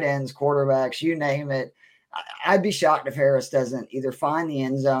 receivers, tight ends, quarterbacks, you name it. I'd be shocked if Harris doesn't either find the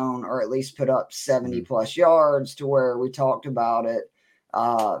end zone or at least put up 70 plus yards to where we talked about it.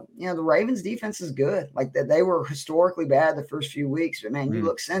 The Ravens defense is good. Like, they were historically bad the first few weeks, but man, you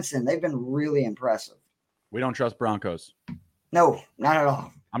look since then, they've been really impressive. We don't trust Broncos. No, not at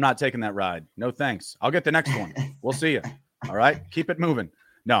all. I'm not taking that ride. No, thanks. I'll get the next one. We'll see you. All right. Keep it moving.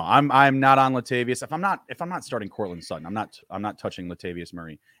 No, I'm not on Latavius. If I'm not starting Courtland Sutton, I'm not touching Latavius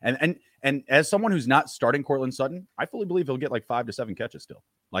Murray. And as someone who's not starting Courtland Sutton, I fully believe he'll get like 5 to 7 catches still.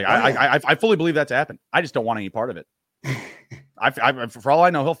 Like I fully believe that to happen. I just don't want any part of it. For all I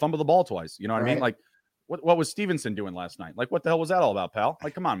know, he'll fumble the ball twice. You know what I mean? Like what was Stevenson doing last night? Like, what the hell was that all about, pal?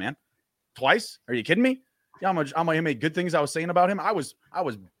 Like, come on, man. Twice? Are you kidding me? Yeah, how many good things I was saying about him. I was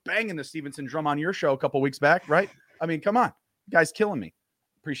banging the Stevenson drum on your show a couple weeks back, right? I mean, come on. You guys killing me.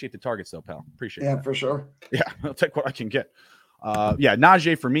 Appreciate the targets though, pal. Appreciate it. Yeah, for sure. Yeah, I'll take what I can get.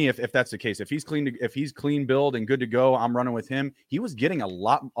 Najee for me, if that's the case, if he's clean build and good to go, I'm running with him. He was getting a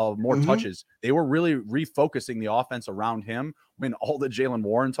lot of more touches. They were really refocusing the offense around him when all the Jaylen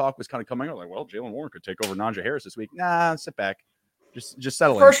Warren talk was kind of coming out. Like, well, Jaylen Warren could take over Najee Harris this week. Nah, sit back. Just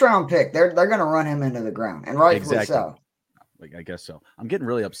settle in. First round pick. They're going to run him into the ground, and rightfully so. Like, I guess so. I'm getting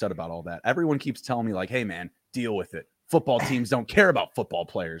really upset about all that. Everyone keeps telling me like, hey man, deal with it. Football teams don't care about football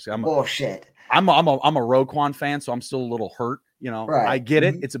players. Bullshit. I'm a Roquan fan, so I'm still a little hurt. You know, right. I get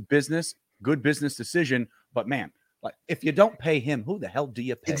it. It's a good business decision. But man, like, if you don't pay him, who the hell do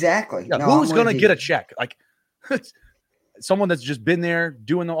you pay? Exactly. Yeah, who's going to get a check? Like, someone that's just been there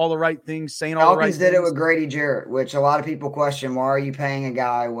doing all the right things, saying all the right things. Falcons did it with Grady Jarrett, which a lot of people question, why are you paying a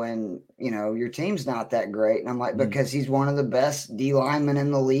guy when, your team's not that great? And I'm like, because he's one of the best D linemen in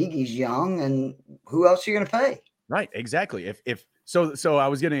the league. He's young, and who else are you going to pay? Right, exactly. So I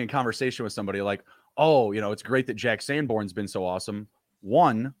was getting a conversation with somebody like, oh, it's great that Jack Sanborn's been so awesome.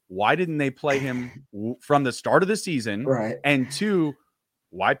 One, why didn't they play him from the start of the season? Right. And two,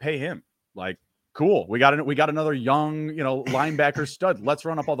 why pay him? Like, cool. We got another young, linebacker stud. Let's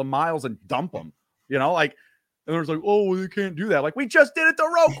run up all the miles and dump him. Like, and there's like, oh, well, you can't do that. Like, we just did it to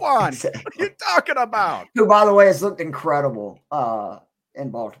Roquan. Exactly. What are you talking about? Who, by the way, has looked incredible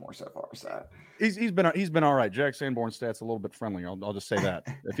in Baltimore so far. So he's been all right. Jack Sanborn's stats a little bit friendly. I'll just say that.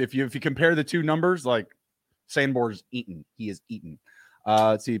 if you compare the two numbers, like, Sanborn's eaten. He is eaten.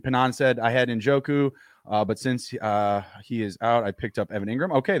 Let's see. Panan said I had Njoku, but since he is out, I picked up Evan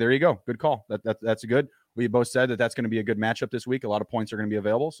Ingram. Okay, there you go. Good call. That's good. We both said that's going to be a good matchup this week. A lot of points are going to be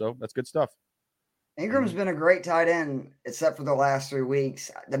available, so that's good stuff. Ingram's been a great tight end, except for the last 3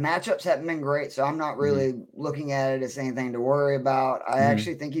 weeks. The matchups haven't been great, so I'm not really looking at it as anything to worry about. I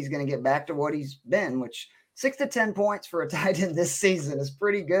actually think he's going to get back to what he's been, which 6 to 10 points for a tight end this season is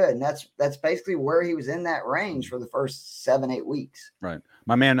pretty good. And that's basically where he was in that range for the first 7-8 weeks. Right.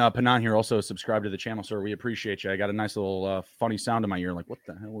 My man Panan here also subscribed to the channel, sir. We appreciate you. I got a nice little funny sound in my ear. Like, what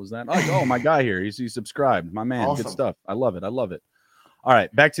the hell was that? Oh, my guy here. He's subscribed. My man. Awesome. Good stuff. I love it. All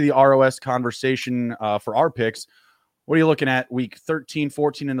right. Back to the ROS conversation for our picks. What are you looking at week 13,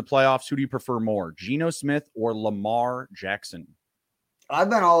 14 in the playoffs? Who do you prefer more, Geno Smith or Lamar Jackson? I've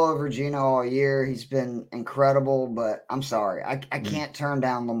been all over Geno all year. He's been incredible, but I'm sorry. I can't turn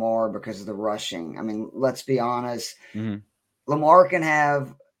down Lamar because of the rushing. I mean, let's be honest. Lamar can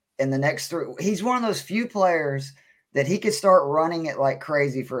have in the next 3. He's one of those few players that he could start running it like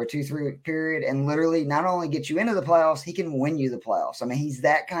crazy for a 2-3 week period and literally not only get you into the playoffs, he can win you the playoffs. I mean, he's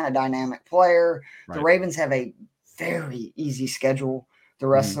that kind of dynamic player. Right. The Ravens have a very easy schedule the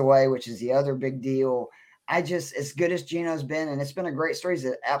rest of the way, which is the other big deal. As good as Geno's been, and it's been a great story, he's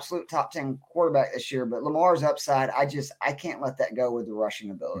an absolute top 10 quarterback this year, but Lamar's upside, I can't let that go with the rushing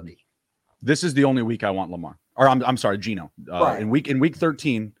ability. This is the only week I want Lamar. Or I'm sorry, Geno. Right. In week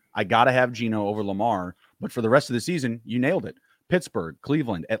 13, I got to have Geno over Lamar, but for the rest of the season, you nailed it. Pittsburgh,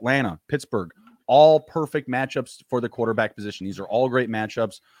 Cleveland, Atlanta, Pittsburgh, all perfect matchups for the quarterback position. These are all great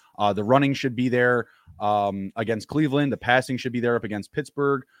matchups. The running should be there against Cleveland. The passing should be there up against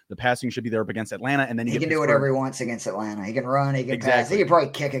Pittsburgh. The passing should be there up against Atlanta. And then he can do whatever he wants against Atlanta. He can run, he can pass. He could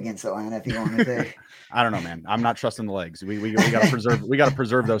probably kick against Atlanta if he wanted to. I don't know, man. I'm not trusting the legs. We got to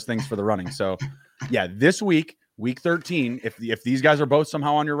preserve those things for the running. So, yeah, this week 13, if these guys are both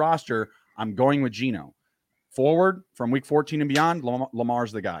somehow on your roster, I'm going with Geno. Forward from week 14 and beyond,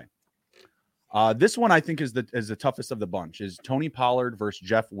 Lamar's the guy. This one I think is the toughest of the bunch is Tony Pollard versus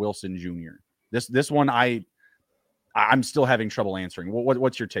Jeff Wilson Jr. This one I'm still having trouble answering.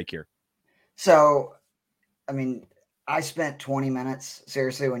 What's your take here? So, I mean, I spent 20 minutes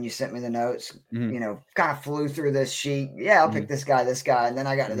seriously when you sent me the notes. Mm-hmm. Kind of flew through this sheet. Yeah, I'll pick this guy, and then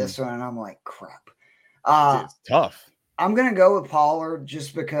I got to this one, and I'm like, crap. It's tough. I'm going to go with Pollard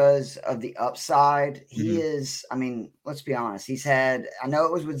just because of the upside. He is, I mean, let's be honest. I know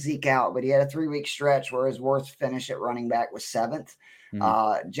it was with Zeke out, but he had a 3-week stretch where his worst finish at running back was 7th.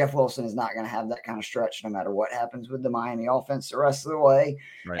 Jeff Wilson is not going to have that kind of stretch no matter what happens with the Miami offense the rest of the way.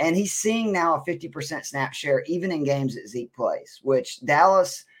 Right. And he's seeing now a 50% snap share, even in games that Zeke plays, which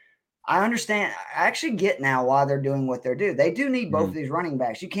Dallas – I understand. I actually get now why they're doing what they're doing. They do need both of these running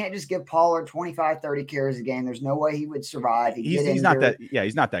backs. You can't just give Pollard 25, 30 carries a game. There's no way he would survive. He's not that. Yeah,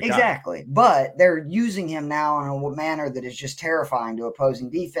 he's not that guy. Exactly. But they're using him now in a manner that is just terrifying to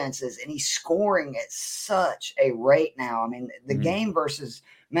opposing defenses. And he's scoring at such a rate now. I mean, the game versus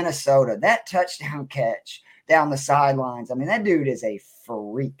Minnesota, that touchdown catch down the sidelines. I mean, that dude is a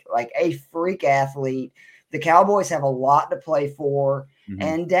freak athlete. The Cowboys have a lot to play for.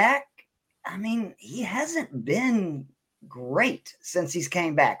 And Dak, I mean, he hasn't been great since he's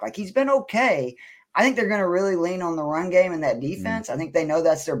came back. Like, he's been okay. I think they're going to really lean on the run game and that defense. I think they know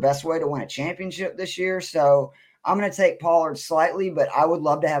that's their best way to win a championship this year. So I'm going to take Pollard slightly, but I would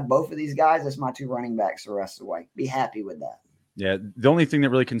love to have both of these guys as my 2 running backs the rest of the way. Be happy with that. Yeah, the only thing that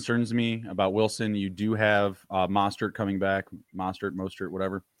really concerns me about Wilson, you do have Mostert coming back, Mostert,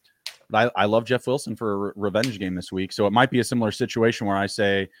 whatever. But I love Jeff Wilson for a revenge game this week. So it might be a similar situation where I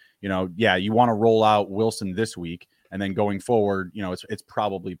say, you want to roll out Wilson this week, and then going forward, it's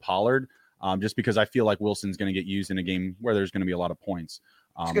probably Pollard, just because I feel like Wilson's going to get used in a game where there's going to be a lot of points.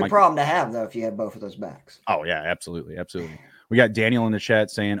 It's a good problem to have, though, if you have both of those backs. Oh, yeah, absolutely. We got Daniel in the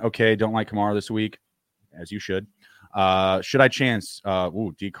chat saying, okay, don't like Kamara this week, as you should. Should I chance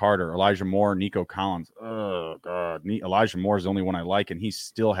D Carter, Elijah Moore, Nico Collins? Oh God, Elijah Moore is the only one I like, and he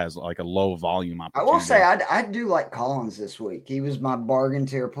still has like a low volume opportunity. I will say I do like Collins this week. He was my bargain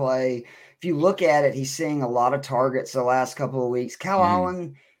tier play. If you look at it, he's seeing a lot of targets the last couple of weeks. Cal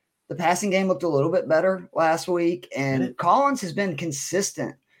Allen, the passing game looked a little bit better last week, and Collins has been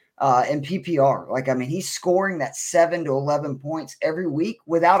consistent in PPR. Like, I mean, he's scoring that 7 to 11 points every week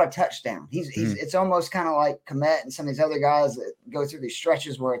without a touchdown. He's it's almost kind of like Kmet and some of these other guys that go through these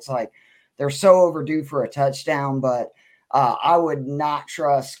stretches where it's like they're so overdue for a touchdown. But I would not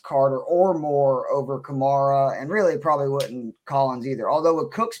trust Carter or Moore over Kamara, and really probably wouldn't Collins either. Although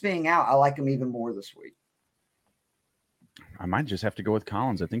with Cooks being out, I like him even more this week. I might just have to go with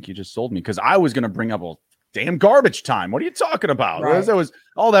Collins. I think you just sold me, because I was going to bring up damn garbage time. What are you talking about? Right. That was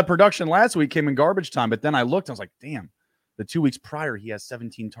all that production last week came in garbage time. But then I looked, I was like, damn, the 2 weeks prior, he has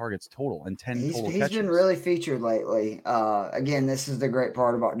 17 targets total and 10 total catches. He's been really featured lately. Again, this is the great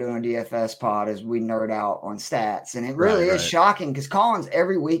part about doing a DFS pod is we nerd out on stats. And it really is shocking, because Collins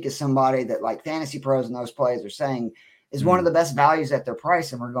every week is somebody that, like, Fantasy Pros and those plays are saying is one of the best values at their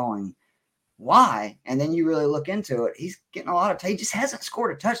price. And we're going, why? And then you really look into it. He's getting a lot of he just hasn't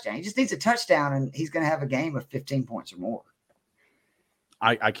scored a touchdown. He just needs a touchdown, and he's going to have a game of 15 points or more.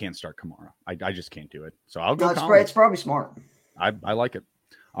 I can't start Kamara. I just can't do it. So I'll go. It's probably smart. I like it.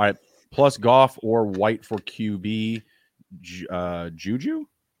 All right. Plus Goff or White for QB. Juwan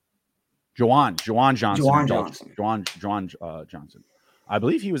Johnson. I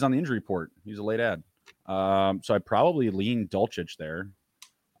believe he was on the injury report. He's a late ad. So I probably lean Dulcich there.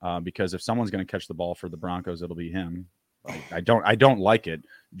 Because if someone's going to catch the ball for the Broncos, it'll be him. I don't like it.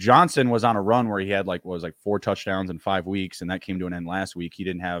 Johnson was on a run where he had 4 touchdowns in 5 weeks, and that came to an end last week. I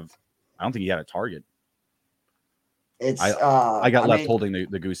don't think he had a target. I got left holding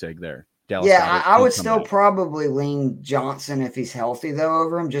the goose egg there. Dallas I would still probably lean Johnson if he's healthy, though,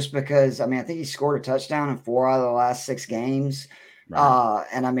 over him, just because, I think he scored a touchdown in 4 out of the last 6 games. Right.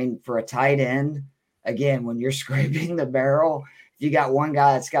 And for a tight end, again, when you're scraping the barrel, you got one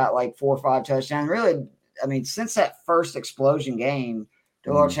guy that's got 4 or 5 touchdowns. Really, since that first explosion game,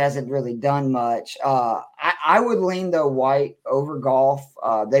 Dulcich hasn't really done much. I would lean, though, White over Goff.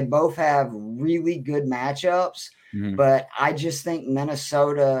 They both have really good matchups. but I just think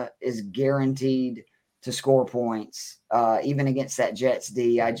Minnesota is guaranteed to score points, even against that Jets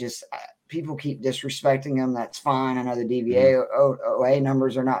D. People keep disrespecting them. That's fine. I know the DVOA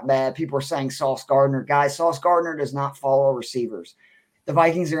numbers are not bad. People are saying Sauce Gardner. Guys, Sauce Gardner does not follow receivers. The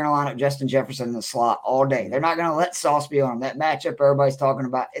Vikings are going to line up Justin Jefferson in the slot all day. They're not going to let Sauce be on them. That matchup everybody's talking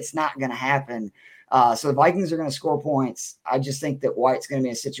about, it's not going to happen. So the Vikings are going to score points. I just think that White's going to be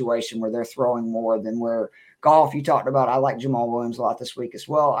in a situation where they're throwing more than where Goff, you talked about. I like Jamal Williams a lot this week as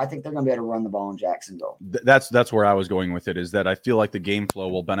well. I think they're going to be able to run the ball in Jacksonville. That's where I was going with it, is that I feel like the game flow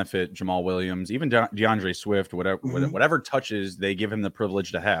will benefit Jamal Williams, even DeAndre Swift, whatever touches they give him the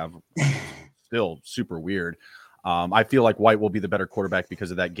privilege to have. Still super weird. I feel like White will be the better quarterback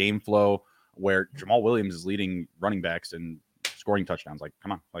because of that game flow, where Jamal Williams is leading running backs and scoring touchdowns. Like,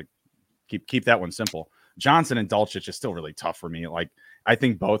 come on, like keep that one simple. Johnson and Dulcich is still really tough for me. Like, I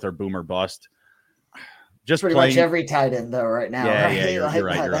think both are boom or bust. Just pretty much every tight end though right now. Yeah, right? Yeah, you're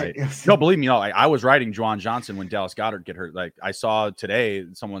right. No, believe me, I was writing Juwan Johnson when Dallas Goedert get hurt. Like, I saw today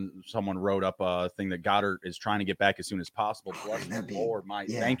someone wrote up a thing that Goddard is trying to get back as soon as possible. Bless the Lord,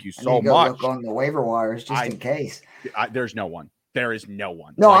 thank you so much. Look on the waiver wires just in case. There's no one. There is no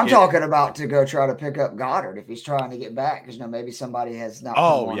one. No, like, I'm talking about to go try to pick up Goddard if he's trying to get back, because maybe somebody has not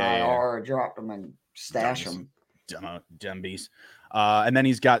IR or dropped him and stash him. Dumbies. And then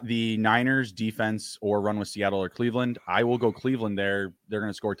he's got the Niners defense or run with Seattle or Cleveland. I will go Cleveland there. They're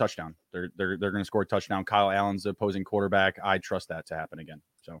going to score a touchdown. They're going to score a touchdown. Kyle Allen's the opposing quarterback. I trust that to happen again.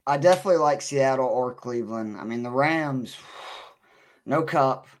 So I definitely like Seattle or Cleveland. I mean, the Rams, no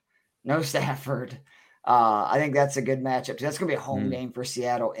Kupp, no Stafford. I think that's a good matchup. That's going to be a home game for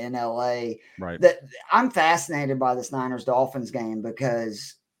Seattle in LA. Right. I'm fascinated by this Niners-Dolphins game,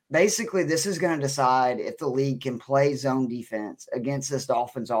 because basically this is going to decide if the league can play zone defense against this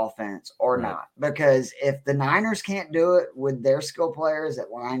Dolphins offense or not. Because if the Niners can't do it with their skill players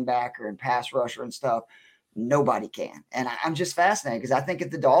at linebacker and pass rusher and stuff, nobody can. And I'm just fascinated, because I think if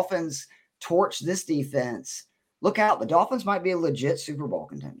the Dolphins torch this defense, look out, the Dolphins might be a legit Super Bowl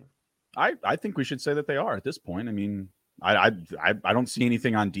contender. I think we should say that they are at this point. I mean, I don't see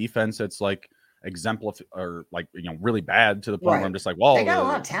anything on defense that's like or like, really bad to the point where I'm just like, well, they got a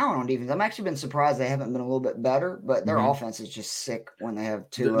lot of talent on defense. I've actually been surprised they haven't been a little bit better, but their offense is just sick when they have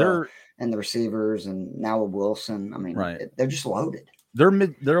Tua and the receivers, and now with Wilson. I mean, they're just loaded.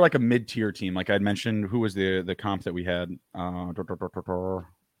 They're like a mid-tier team. Like I'd mentioned, who was the comp that we had? Yeah,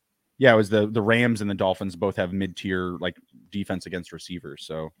 it was the Rams and the Dolphins both have mid-tier like defense against receivers.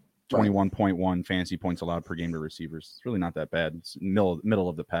 So 21.1 fantasy points allowed per game to receivers. It's really not that bad. It's middle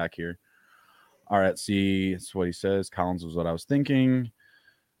of the pack here. All right, see, that's what he says. Collins was what I was thinking.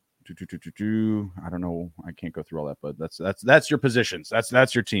 I don't know. I can't go through all that, but that's your positions.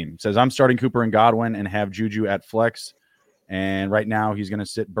 That's your team. It says I'm starting Cooper and Godwin and have Juju at flex. And right now he's going to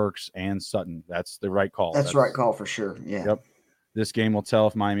sit Burks and Sutton. That's the right call. That's the right call for sure. Yeah. Yep. This game will tell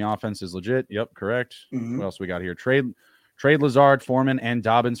if Miami offense is legit. Yep, correct. What else we got here? Trade Lazard, Foreman, and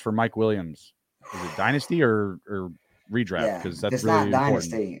Dobbins for Mike Williams. Is it dynasty or redraft? Because that's really not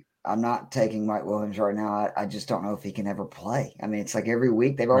important. Dynasty. I'm not taking Mike Williams right now. I just don't know if he can ever play. I mean, it's like every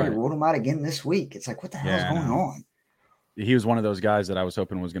week they've already ruled him out again this week. It's like, what the hell is going on? He was one of those guys that I was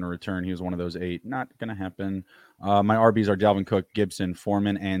hoping was going to return. He was one of those 8. Not going to happen. My RBs are Dalvin Cook, Gibson,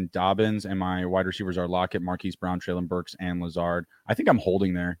 Foreman, and Dobbins. And my wide receivers are Lockett, Marquise Brown, Treylon Burks, and Lazard. I think I'm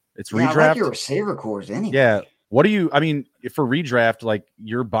holding there. It's redraft. I like your receiver cores anyway. Yeah. What do you – I mean, for redraft, like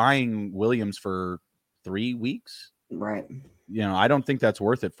you're buying Williams for 3 weeks? Right. I don't think that's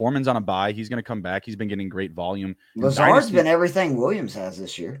worth it. Foreman's on a bye. He's going to come back. He's been getting great volume. Lazard's been everything Williams has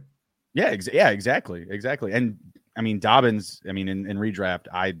this year. Yeah, exactly. And I mean, Dobbins, I mean, in redraft,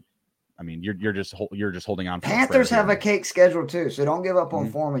 I mean, you're just holding on. Panthers have a cake schedule too, so don't give up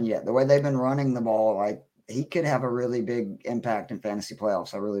on Foreman yet. The way they've been running the ball, like he could have a really big impact in fantasy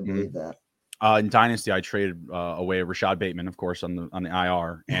playoffs. I really believe that. In Dynasty, I traded away Rashad Bateman, of course, on the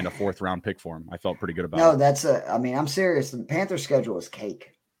IR, and a 4th round pick for him. I felt pretty good about it. No, I mean, I'm serious. The Panthers schedule is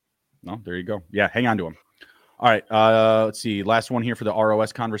cake. No, there you go. Yeah, hang on to him. All right, let's see. Last one here for the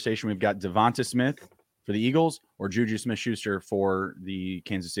ROS conversation. We've got Devonta Smith for the Eagles or Juju Smith-Schuster for the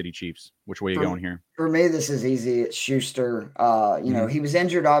Kansas City Chiefs. Which way are you going here? For me, this is easy. It's Schuster. He was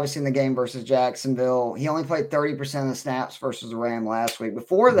injured, obviously, in the game versus Jacksonville. He only played 30% of the snaps versus the Ram last week.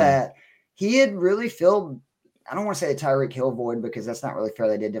 Before that, he had really filled, I don't want to say a Tyreek Hill void because that's not really fair.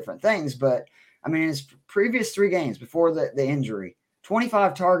 They did different things. But, I mean, in his previous 3 games before the injury,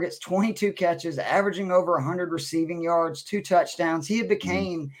 25 targets, 22 catches, averaging over 100 receiving yards, 2 touchdowns. He had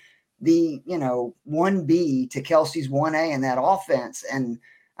became the, 1B to Kelsey's 1A in that offense. And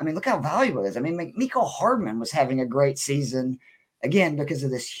I mean, look how valuable it is. I mean, Mecole Hardman was having a great season, again, because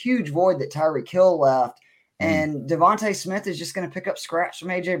of this huge void that Tyreek Hill left. And Devontae Smith is just going to pick up scraps from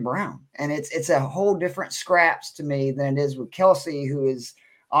A.J. Brown. And it's a whole different scraps to me than it is with Kelce, who is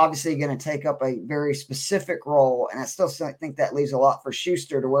obviously going to take up a very specific role. And I still think that leaves a lot for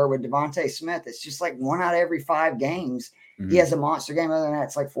Schuster, to where with Devontae Smith, it's just like 1 out of every 5 games, he has a monster game. Other than that,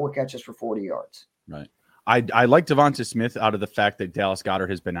 it's like 4 catches for 40 yards. Right. I like Devonta Smith out of the fact that Dallas Goedert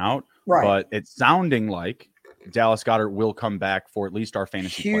has been out, but it's sounding like Dallas Goedert will come back for at least our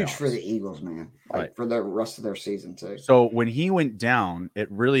fantasy huge playoffs. For the Eagles, man. For the rest of their season too. So when he went down, it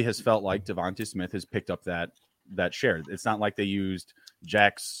really has felt like Devonta Smith has picked up that share. It's not like they used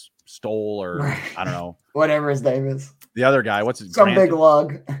Jax Stoll or I don't know whatever his name is. The other guy, what's his some big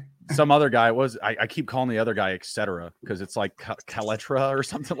lug. Some other guy was I keep calling the other guy etc. because it's like Kaletra or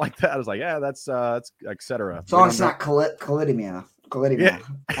something like that. I was like, yeah, that's etc. So it's not Kalidimia. Yeah.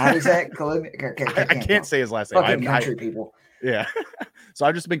 How do you say it? I can't say his last name. Fucking country people. Yeah. So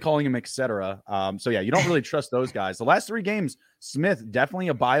I've just been calling him etc. So yeah, you don't really trust those guys. The last 3 games, Smith definitely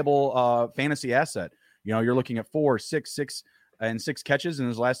a viable fantasy asset. You know, you're looking at 4, 6 catches in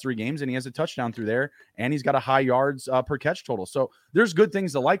his last 3 games, and he has a touchdown through there, and he's got a high yards per catch total. So there's good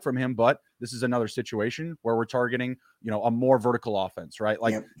things to like from him, but this is another situation where we're targeting, a more vertical offense, right?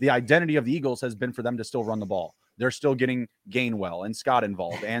 Like the identity of the Eagles has been for them to still run the ball. They're still getting Gainwell and Scott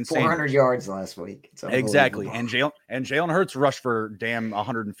involved and 400 Sanders. yards last week. Exactly. And Jalen Hurts rushed for damn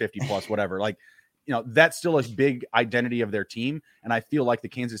 150 plus whatever. Like, that's still a big identity of their team. And I feel like the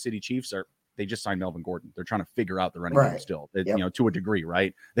Kansas City Chiefs they just signed Melvin Gordon. They're trying to figure out the running game still, to a degree,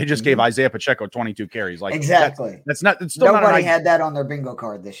 right? They just gave Isaiah Pacheco 22 carries. Like exactly. It's still nobody had that on their bingo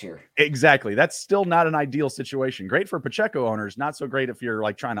card this year. Exactly. That's still not an ideal situation. Great for Pacheco owners, not so great if you're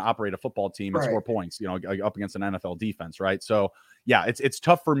like trying to operate a football team and score points, up against an NFL defense, right? So yeah, it's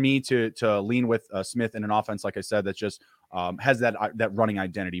tough for me to lean with Smith in an offense, like I said, that just has that running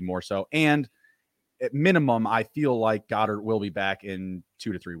identity more so. And at minimum, I feel like Goddard will be back in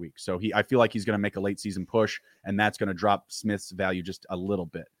 2 to 3 weeks. So I feel like he's going to make a late season push, and that's going to drop Smith's value just a little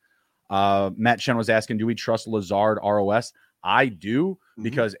bit. Matt Chen was asking, do we trust Lazard ROS? I do,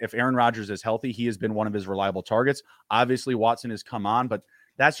 because if Aaron Rodgers is healthy, he has been one of his reliable targets. Obviously, Watson has come on, but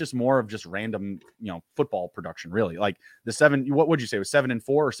that's just more of just random, football production, really. Like the 7, what would you say? It was 7-4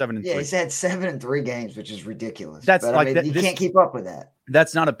 or 7-3? Yeah, he's had 7 in 3 games, which is ridiculous. That's you can't keep up with that.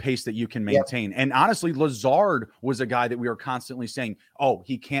 That's not a pace that you can maintain. And honestly, Lazard was a guy that we were constantly saying, oh,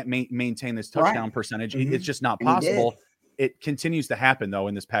 he can't maintain this touchdown percentage. It's just not possible. It continues to happen, though,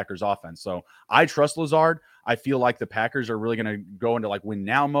 in this Packers offense. So I trust Lazard. I feel like the Packers are really going to go into like win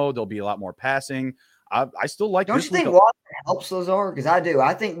now mode. There'll be a lot more passing. I still like. Don't you think Watson helps Lazard? Because I do.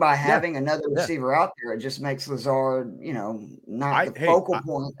 I think by having another receiver out there, it just makes Lazard, not the focal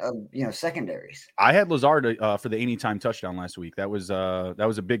point of secondaries. I had Lazard for the anytime touchdown last week. That was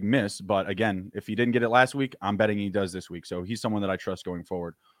a big miss. But again, if he didn't get it last week, I'm betting he does this week. So he's someone that I trust going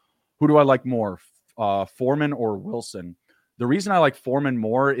forward. Who do I like more, Foreman or Wilson? The reason I like Foreman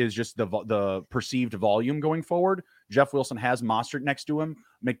more is just the perceived volume going forward. Jeff Wilson has Mostert next to him.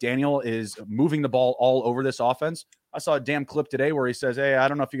 McDaniel is moving the ball all over this offense. I saw a damn clip today where he says, hey, I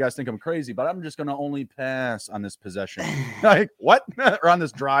don't know if you guys think I'm crazy, but I'm just going to only pass on this possession. Like, what? Or on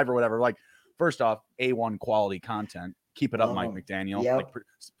this drive or whatever. Like, first off, A1 quality content. Keep it up, Mike McDaniel. Like,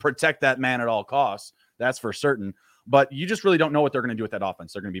 protect that man at all costs. That's for certain. But you just really don't know what they're going to do with that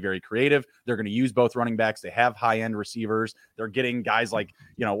offense. They're going to be very creative. They're going to use both running backs. They have high-end receivers. They're getting guys like,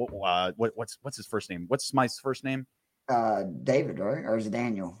 what's his first name? What's Smythe's first name? David, right? Or is it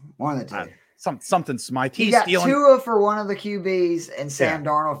Daniel? One of the two. Something Smythe. He got Tua for one of the QBs and Sam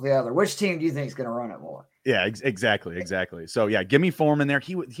Darnold for the other. Which team do you think is going to run it more? Yeah, exactly. So yeah, give me Foreman there.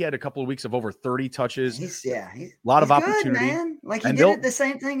 He had a couple of weeks of over 30 touches. He's a lot of opportunity. Good, man. Like he did the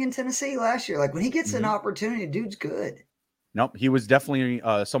same thing in Tennessee last year. Like when he gets an opportunity, dude's good. Nope, he was definitely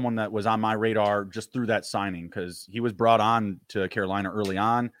someone that was on my radar just through that signing because he was brought on to Carolina early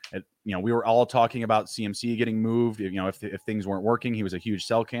on. We were all talking about CMC getting moved. If things weren't working, he was a huge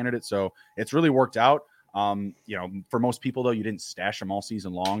sell candidate. So it's really worked out. For most people though, you didn't stash him all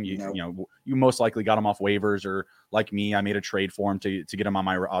season long. You most likely got him off waivers, or like me, I made a trade for him to get him on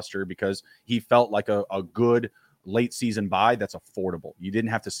my roster because he felt like a good late season buy that's affordable. You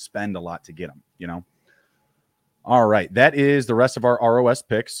didn't have to spend a lot to get him. All right, that is the rest of our ROS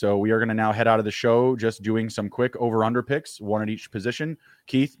picks. So we are going to now head out of the show, just doing some quick over-under picks, one at each position.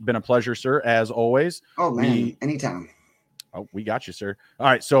 Keith, been a pleasure, sir, as always. Oh, man, anytime. Oh, we got you, sir. All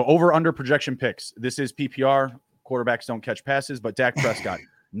right, so over-under projection picks. This is PPR. Quarterbacks don't catch passes, but Dak Prescott,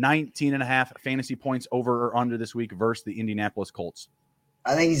 19.5 fantasy points over or under this week versus the Indianapolis Colts.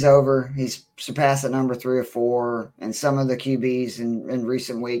 I think he's over. He's surpassed that number 3 or 4, and some of the QBs in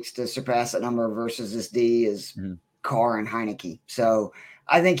recent weeks to surpass that number versus this D is Carr and Heineke. So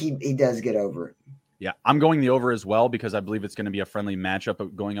I think he does get over it. Yeah, I'm going the over as well because I believe it's going to be a friendly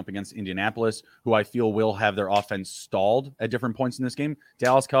matchup going up against Indianapolis, who I feel will have their offense stalled at different points in this game.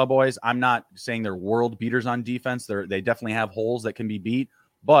 Dallas Cowboys, I'm not saying they're world beaters on defense. They definitely have holes that can be beat,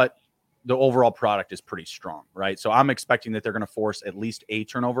 but the overall product is pretty strong, right? So I'm expecting that they're going to force at least a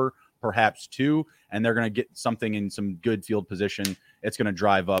turnover, perhaps 2, and they're going to get something in some good field position. It's going to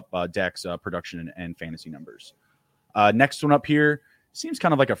drive up Dak's production and fantasy numbers. Next one up here. Seems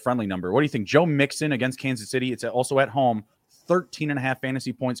kind of like a friendly number. What do you think? Joe Mixon against Kansas City. It's also at home. 13.5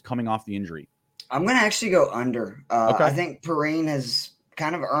 fantasy points coming off the injury. I'm going to actually go under. Okay. I think Perrine has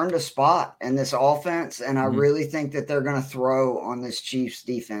kind of earned a spot in this offense, and I really think that they're going to throw on this Chiefs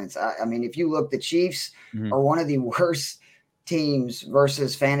defense. I mean, if you look, the Chiefs are one of the worst teams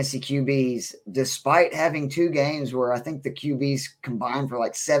versus fantasy QBs, despite having 2 games where I think the QBs combined for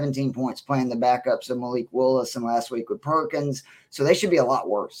like 17 points playing the backups of Malik Willis and last week with Perkins. So they should be a lot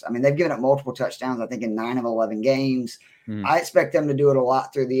worse. I mean, they've given up multiple touchdowns, I think, in 9 of 11 games. I expect them to do it a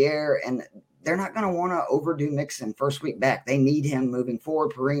lot through the air, and they're not going to want to overdo Mixon first week back. They need him moving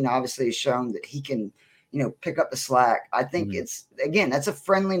forward. Perrine obviously has shown that he can, pick up the slack. I think it's, again, that's a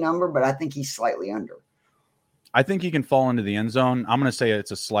friendly number, but I think he's slightly under. I think he can fall into the end zone. I'm going to say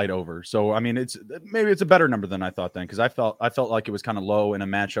it's a slight over. So, I mean, maybe it's a better number than I thought then, because I felt like it was kind of low in a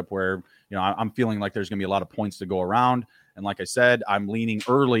matchup where, I'm feeling like there's going to be a lot of points to go around. And like I said, I'm leaning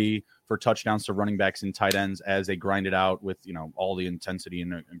early for touchdowns to running backs and tight ends as they grind it out with, all the intensity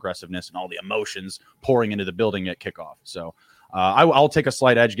and aggressiveness and all the emotions pouring into the building at kickoff. So I'll take a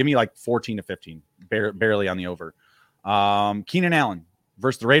slight edge. Give me like 14 to 15, barely on the over. Keenan Allen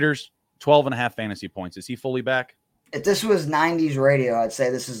versus the Raiders. 12.5 fantasy points. Is he fully back? If this was 90s radio, I'd say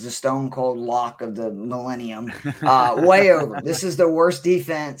this is the stone cold lock of the millennium. Way over. This is the worst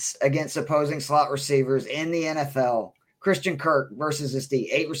defense against opposing slot receivers in the NFL. Christian Kirk versus this D.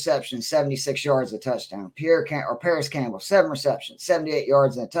 8 receptions, 76 yards, a touchdown. Paris Campbell, 7 receptions, 78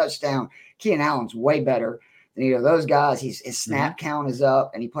 yards, and a touchdown. Keenan Allen's way better than either of those guys. His snap count is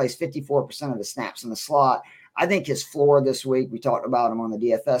up, and he plays 54% of the snaps in the slot. I think his floor this week, we talked about him on the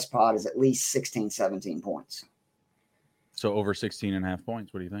DFS pod, is at least 16, 17 points. So over 16.5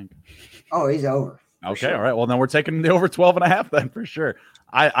 points. What do you think? Oh, he's over. Okay. Sure. All right. Well, then we're taking the over 12.5 then for sure.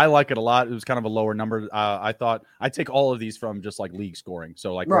 I like it a lot. It was kind of a lower number. I thought I'd take all of these from just like league scoring.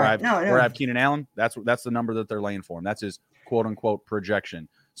 So like where I have Keenan Allen, that's the number that they're laying for him. That's his quote unquote projection.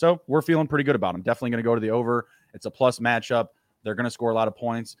 So we're feeling pretty good about him. Definitely going to go to the over. It's a plus matchup. They're going to score a lot of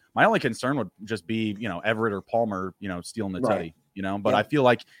points. My only concern would just be, Everett or Palmer, stealing the tutty, but I feel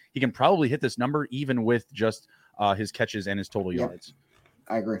like he can probably hit this number even with just his catches and his total yards.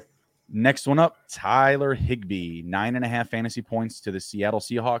 I agree. Next one up, Tyler Higbee, 9.5 fantasy points to the Seattle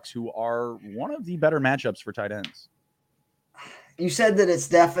Seahawks, who are one of the better matchups for tight ends. You said that it's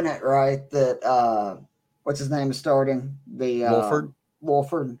definite, right? That what's his name is starting? The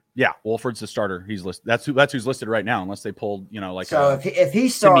Wolford. Yeah, Wolford's the starter. He's listed. That's who's listed right now, unless they pulled, So if he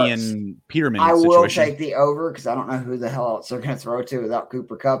starts, Simeon Peterman, I will take the over because I don't know who the hell else they're going to throw to without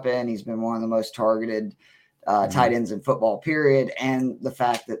Cooper Kupp in. He's been one of the most targeted tight ends in football, period. And the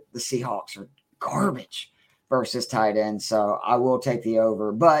fact that the Seahawks are garbage versus tight ends, so I will take the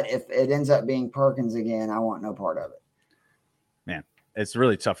over. But if it ends up being Perkins again, I want no part of it. Man, it's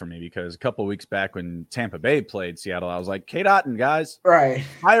really tough for me because a couple of weeks back when Tampa Bay played Seattle, I was like, Cade Otton, guys. Right.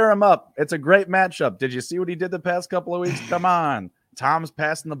 Hire him up. It's a great matchup. Did you see what he did the past couple of weeks? Come on. Tom's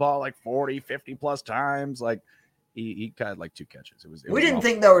passing the ball like 40, 50 plus times. Like he got like 2 catches. We didn't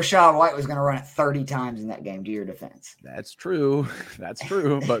think though Rachaad White was going to run it 30 times in that game to your defense. That's true. That's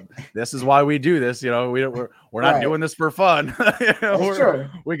true. But this is why we do this. We're not doing this for fun. That's true.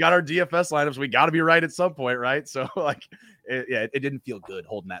 We got our DFS lineups. We got to be right at some point, right? So like, it didn't feel good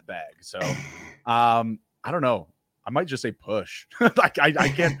holding that bag. So I don't know. I might just say push. Like I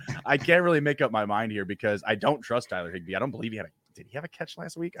can't really make up my mind here because I don't trust Tyler Higbee. I don't believe did he have a catch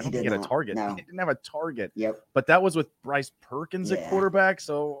last week? I don't think he had a target. No. He didn't have a target. Yep. But that was with Bryce Perkins at quarterback.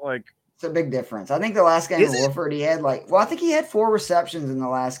 So like it's a big difference. I think the last game with Wolford, he had I think he had 4 receptions in the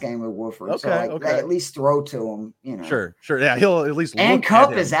last game with Wolford. Okay, so they at least throw to him, Sure. Yeah, he'll at least look and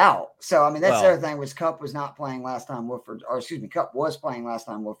Kupp at him. Is out. So I mean that's the other thing was Kupp was not playing last time Wolford, or excuse me, Kupp was playing last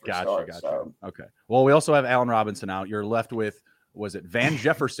time Wolford started. So. Okay. Well, we also have Allen Robinson out. You're left with Van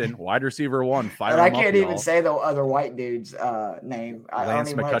Jefferson, wide receiver 1. I can't even say the other white dude's name.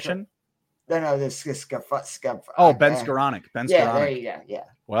 Lance McCutcheon? No, this is Ben Skoranek. Ben yeah, Skoranek. there you go. Yeah.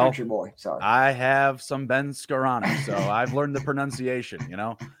 Well, country boy. Sorry. I have some Ben Skoranek, so I've learned the pronunciation,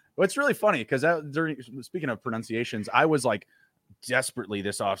 But it's really funny because speaking of pronunciations, I was like desperately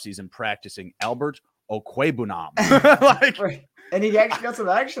this offseason practicing Albert Okwebunam. And he actually got some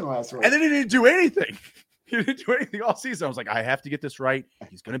action last week. And then he didn't do anything. He didn't do anything all season. I was like, I have to get this right.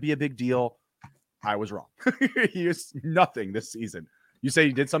 He's going to be a big deal. I was wrong. He is nothing this season. You say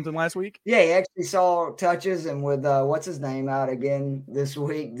he did something last week? Yeah, he actually saw touches, and with what's his name out again this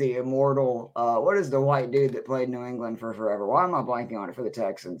week, the immortal. What is the white dude that played New England for forever? Why am I blanking on it for the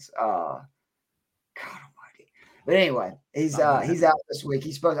Texans? God almighty. But anyway, he's out this week.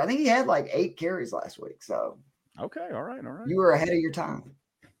 I think he had like 8 carries last week. So okay, all right. You were ahead of your time.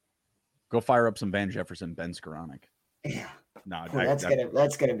 Go fire up some Van Jefferson, Ben Skoranek. Yeah. No,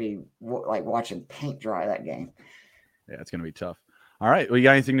 that's gonna be like watching paint dry that game. Yeah, it's gonna be tough. All right. Well, you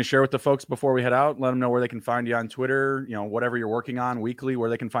got anything to share with the folks before we head out? Let them know where they can find you on Twitter, whatever you're working on weekly, where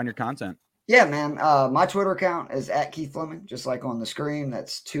they can find your content. Yeah, man. My Twitter account is at Keith Fleming, just like on the screen.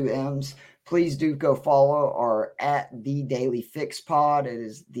 That's 2 M's. Please do go follow our at the Daily Fix Pod. It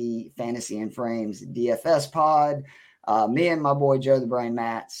is the Fantasy and Frames DFS pod. Me and my boy Joe the Brain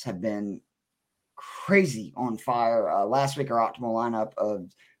Mats have been crazy on fire. Last week, our optimal lineup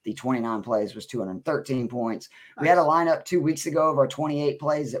of the 29 plays was 213 points. Nice. We had a lineup 2 weeks ago of our 28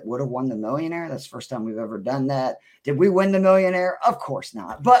 plays that would have won the millionaire. That's the first time we've ever done that. Did we win the millionaire? Of course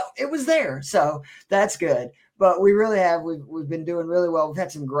not, but it was there. So that's good. But we really have, we've been doing really well. We've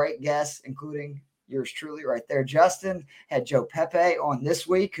had some great guests, including yours truly right there. Justin had Joe Pepe on this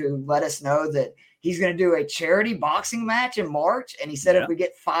week, who let us know that he's going to do a charity boxing match in March. And he said if we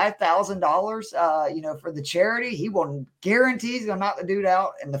get $5,000, for the charity, he will guarantee he's going to knock the dude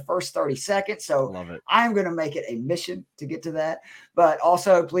out in the first 30 seconds. So I'm going to make it a mission to get to that. But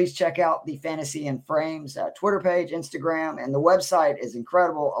also, please check out the Fantasy and Frames Twitter page, Instagram, and the website is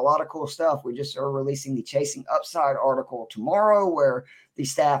incredible. A lot of cool stuff. We just are releasing the Chasing Upside article tomorrow, where the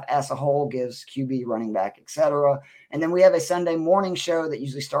staff as a whole gives QB, running back, etc. And then we have a Sunday morning show that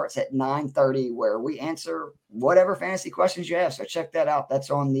usually starts at 9:30, where we answer whatever fantasy questions you have. So check that out. That's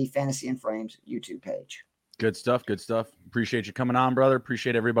on the Fantasy and Frames YouTube page. Good stuff. Good stuff. Appreciate you coming on, brother.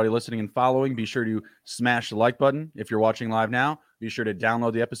 Appreciate everybody listening and following. Be sure to smash the like button if you're watching live now. Be sure to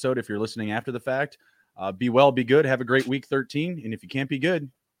download the episode if you're listening after the fact. Be well, be good. Have a great week 13. And if you can't be good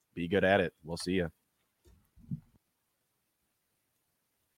at it. We'll see you.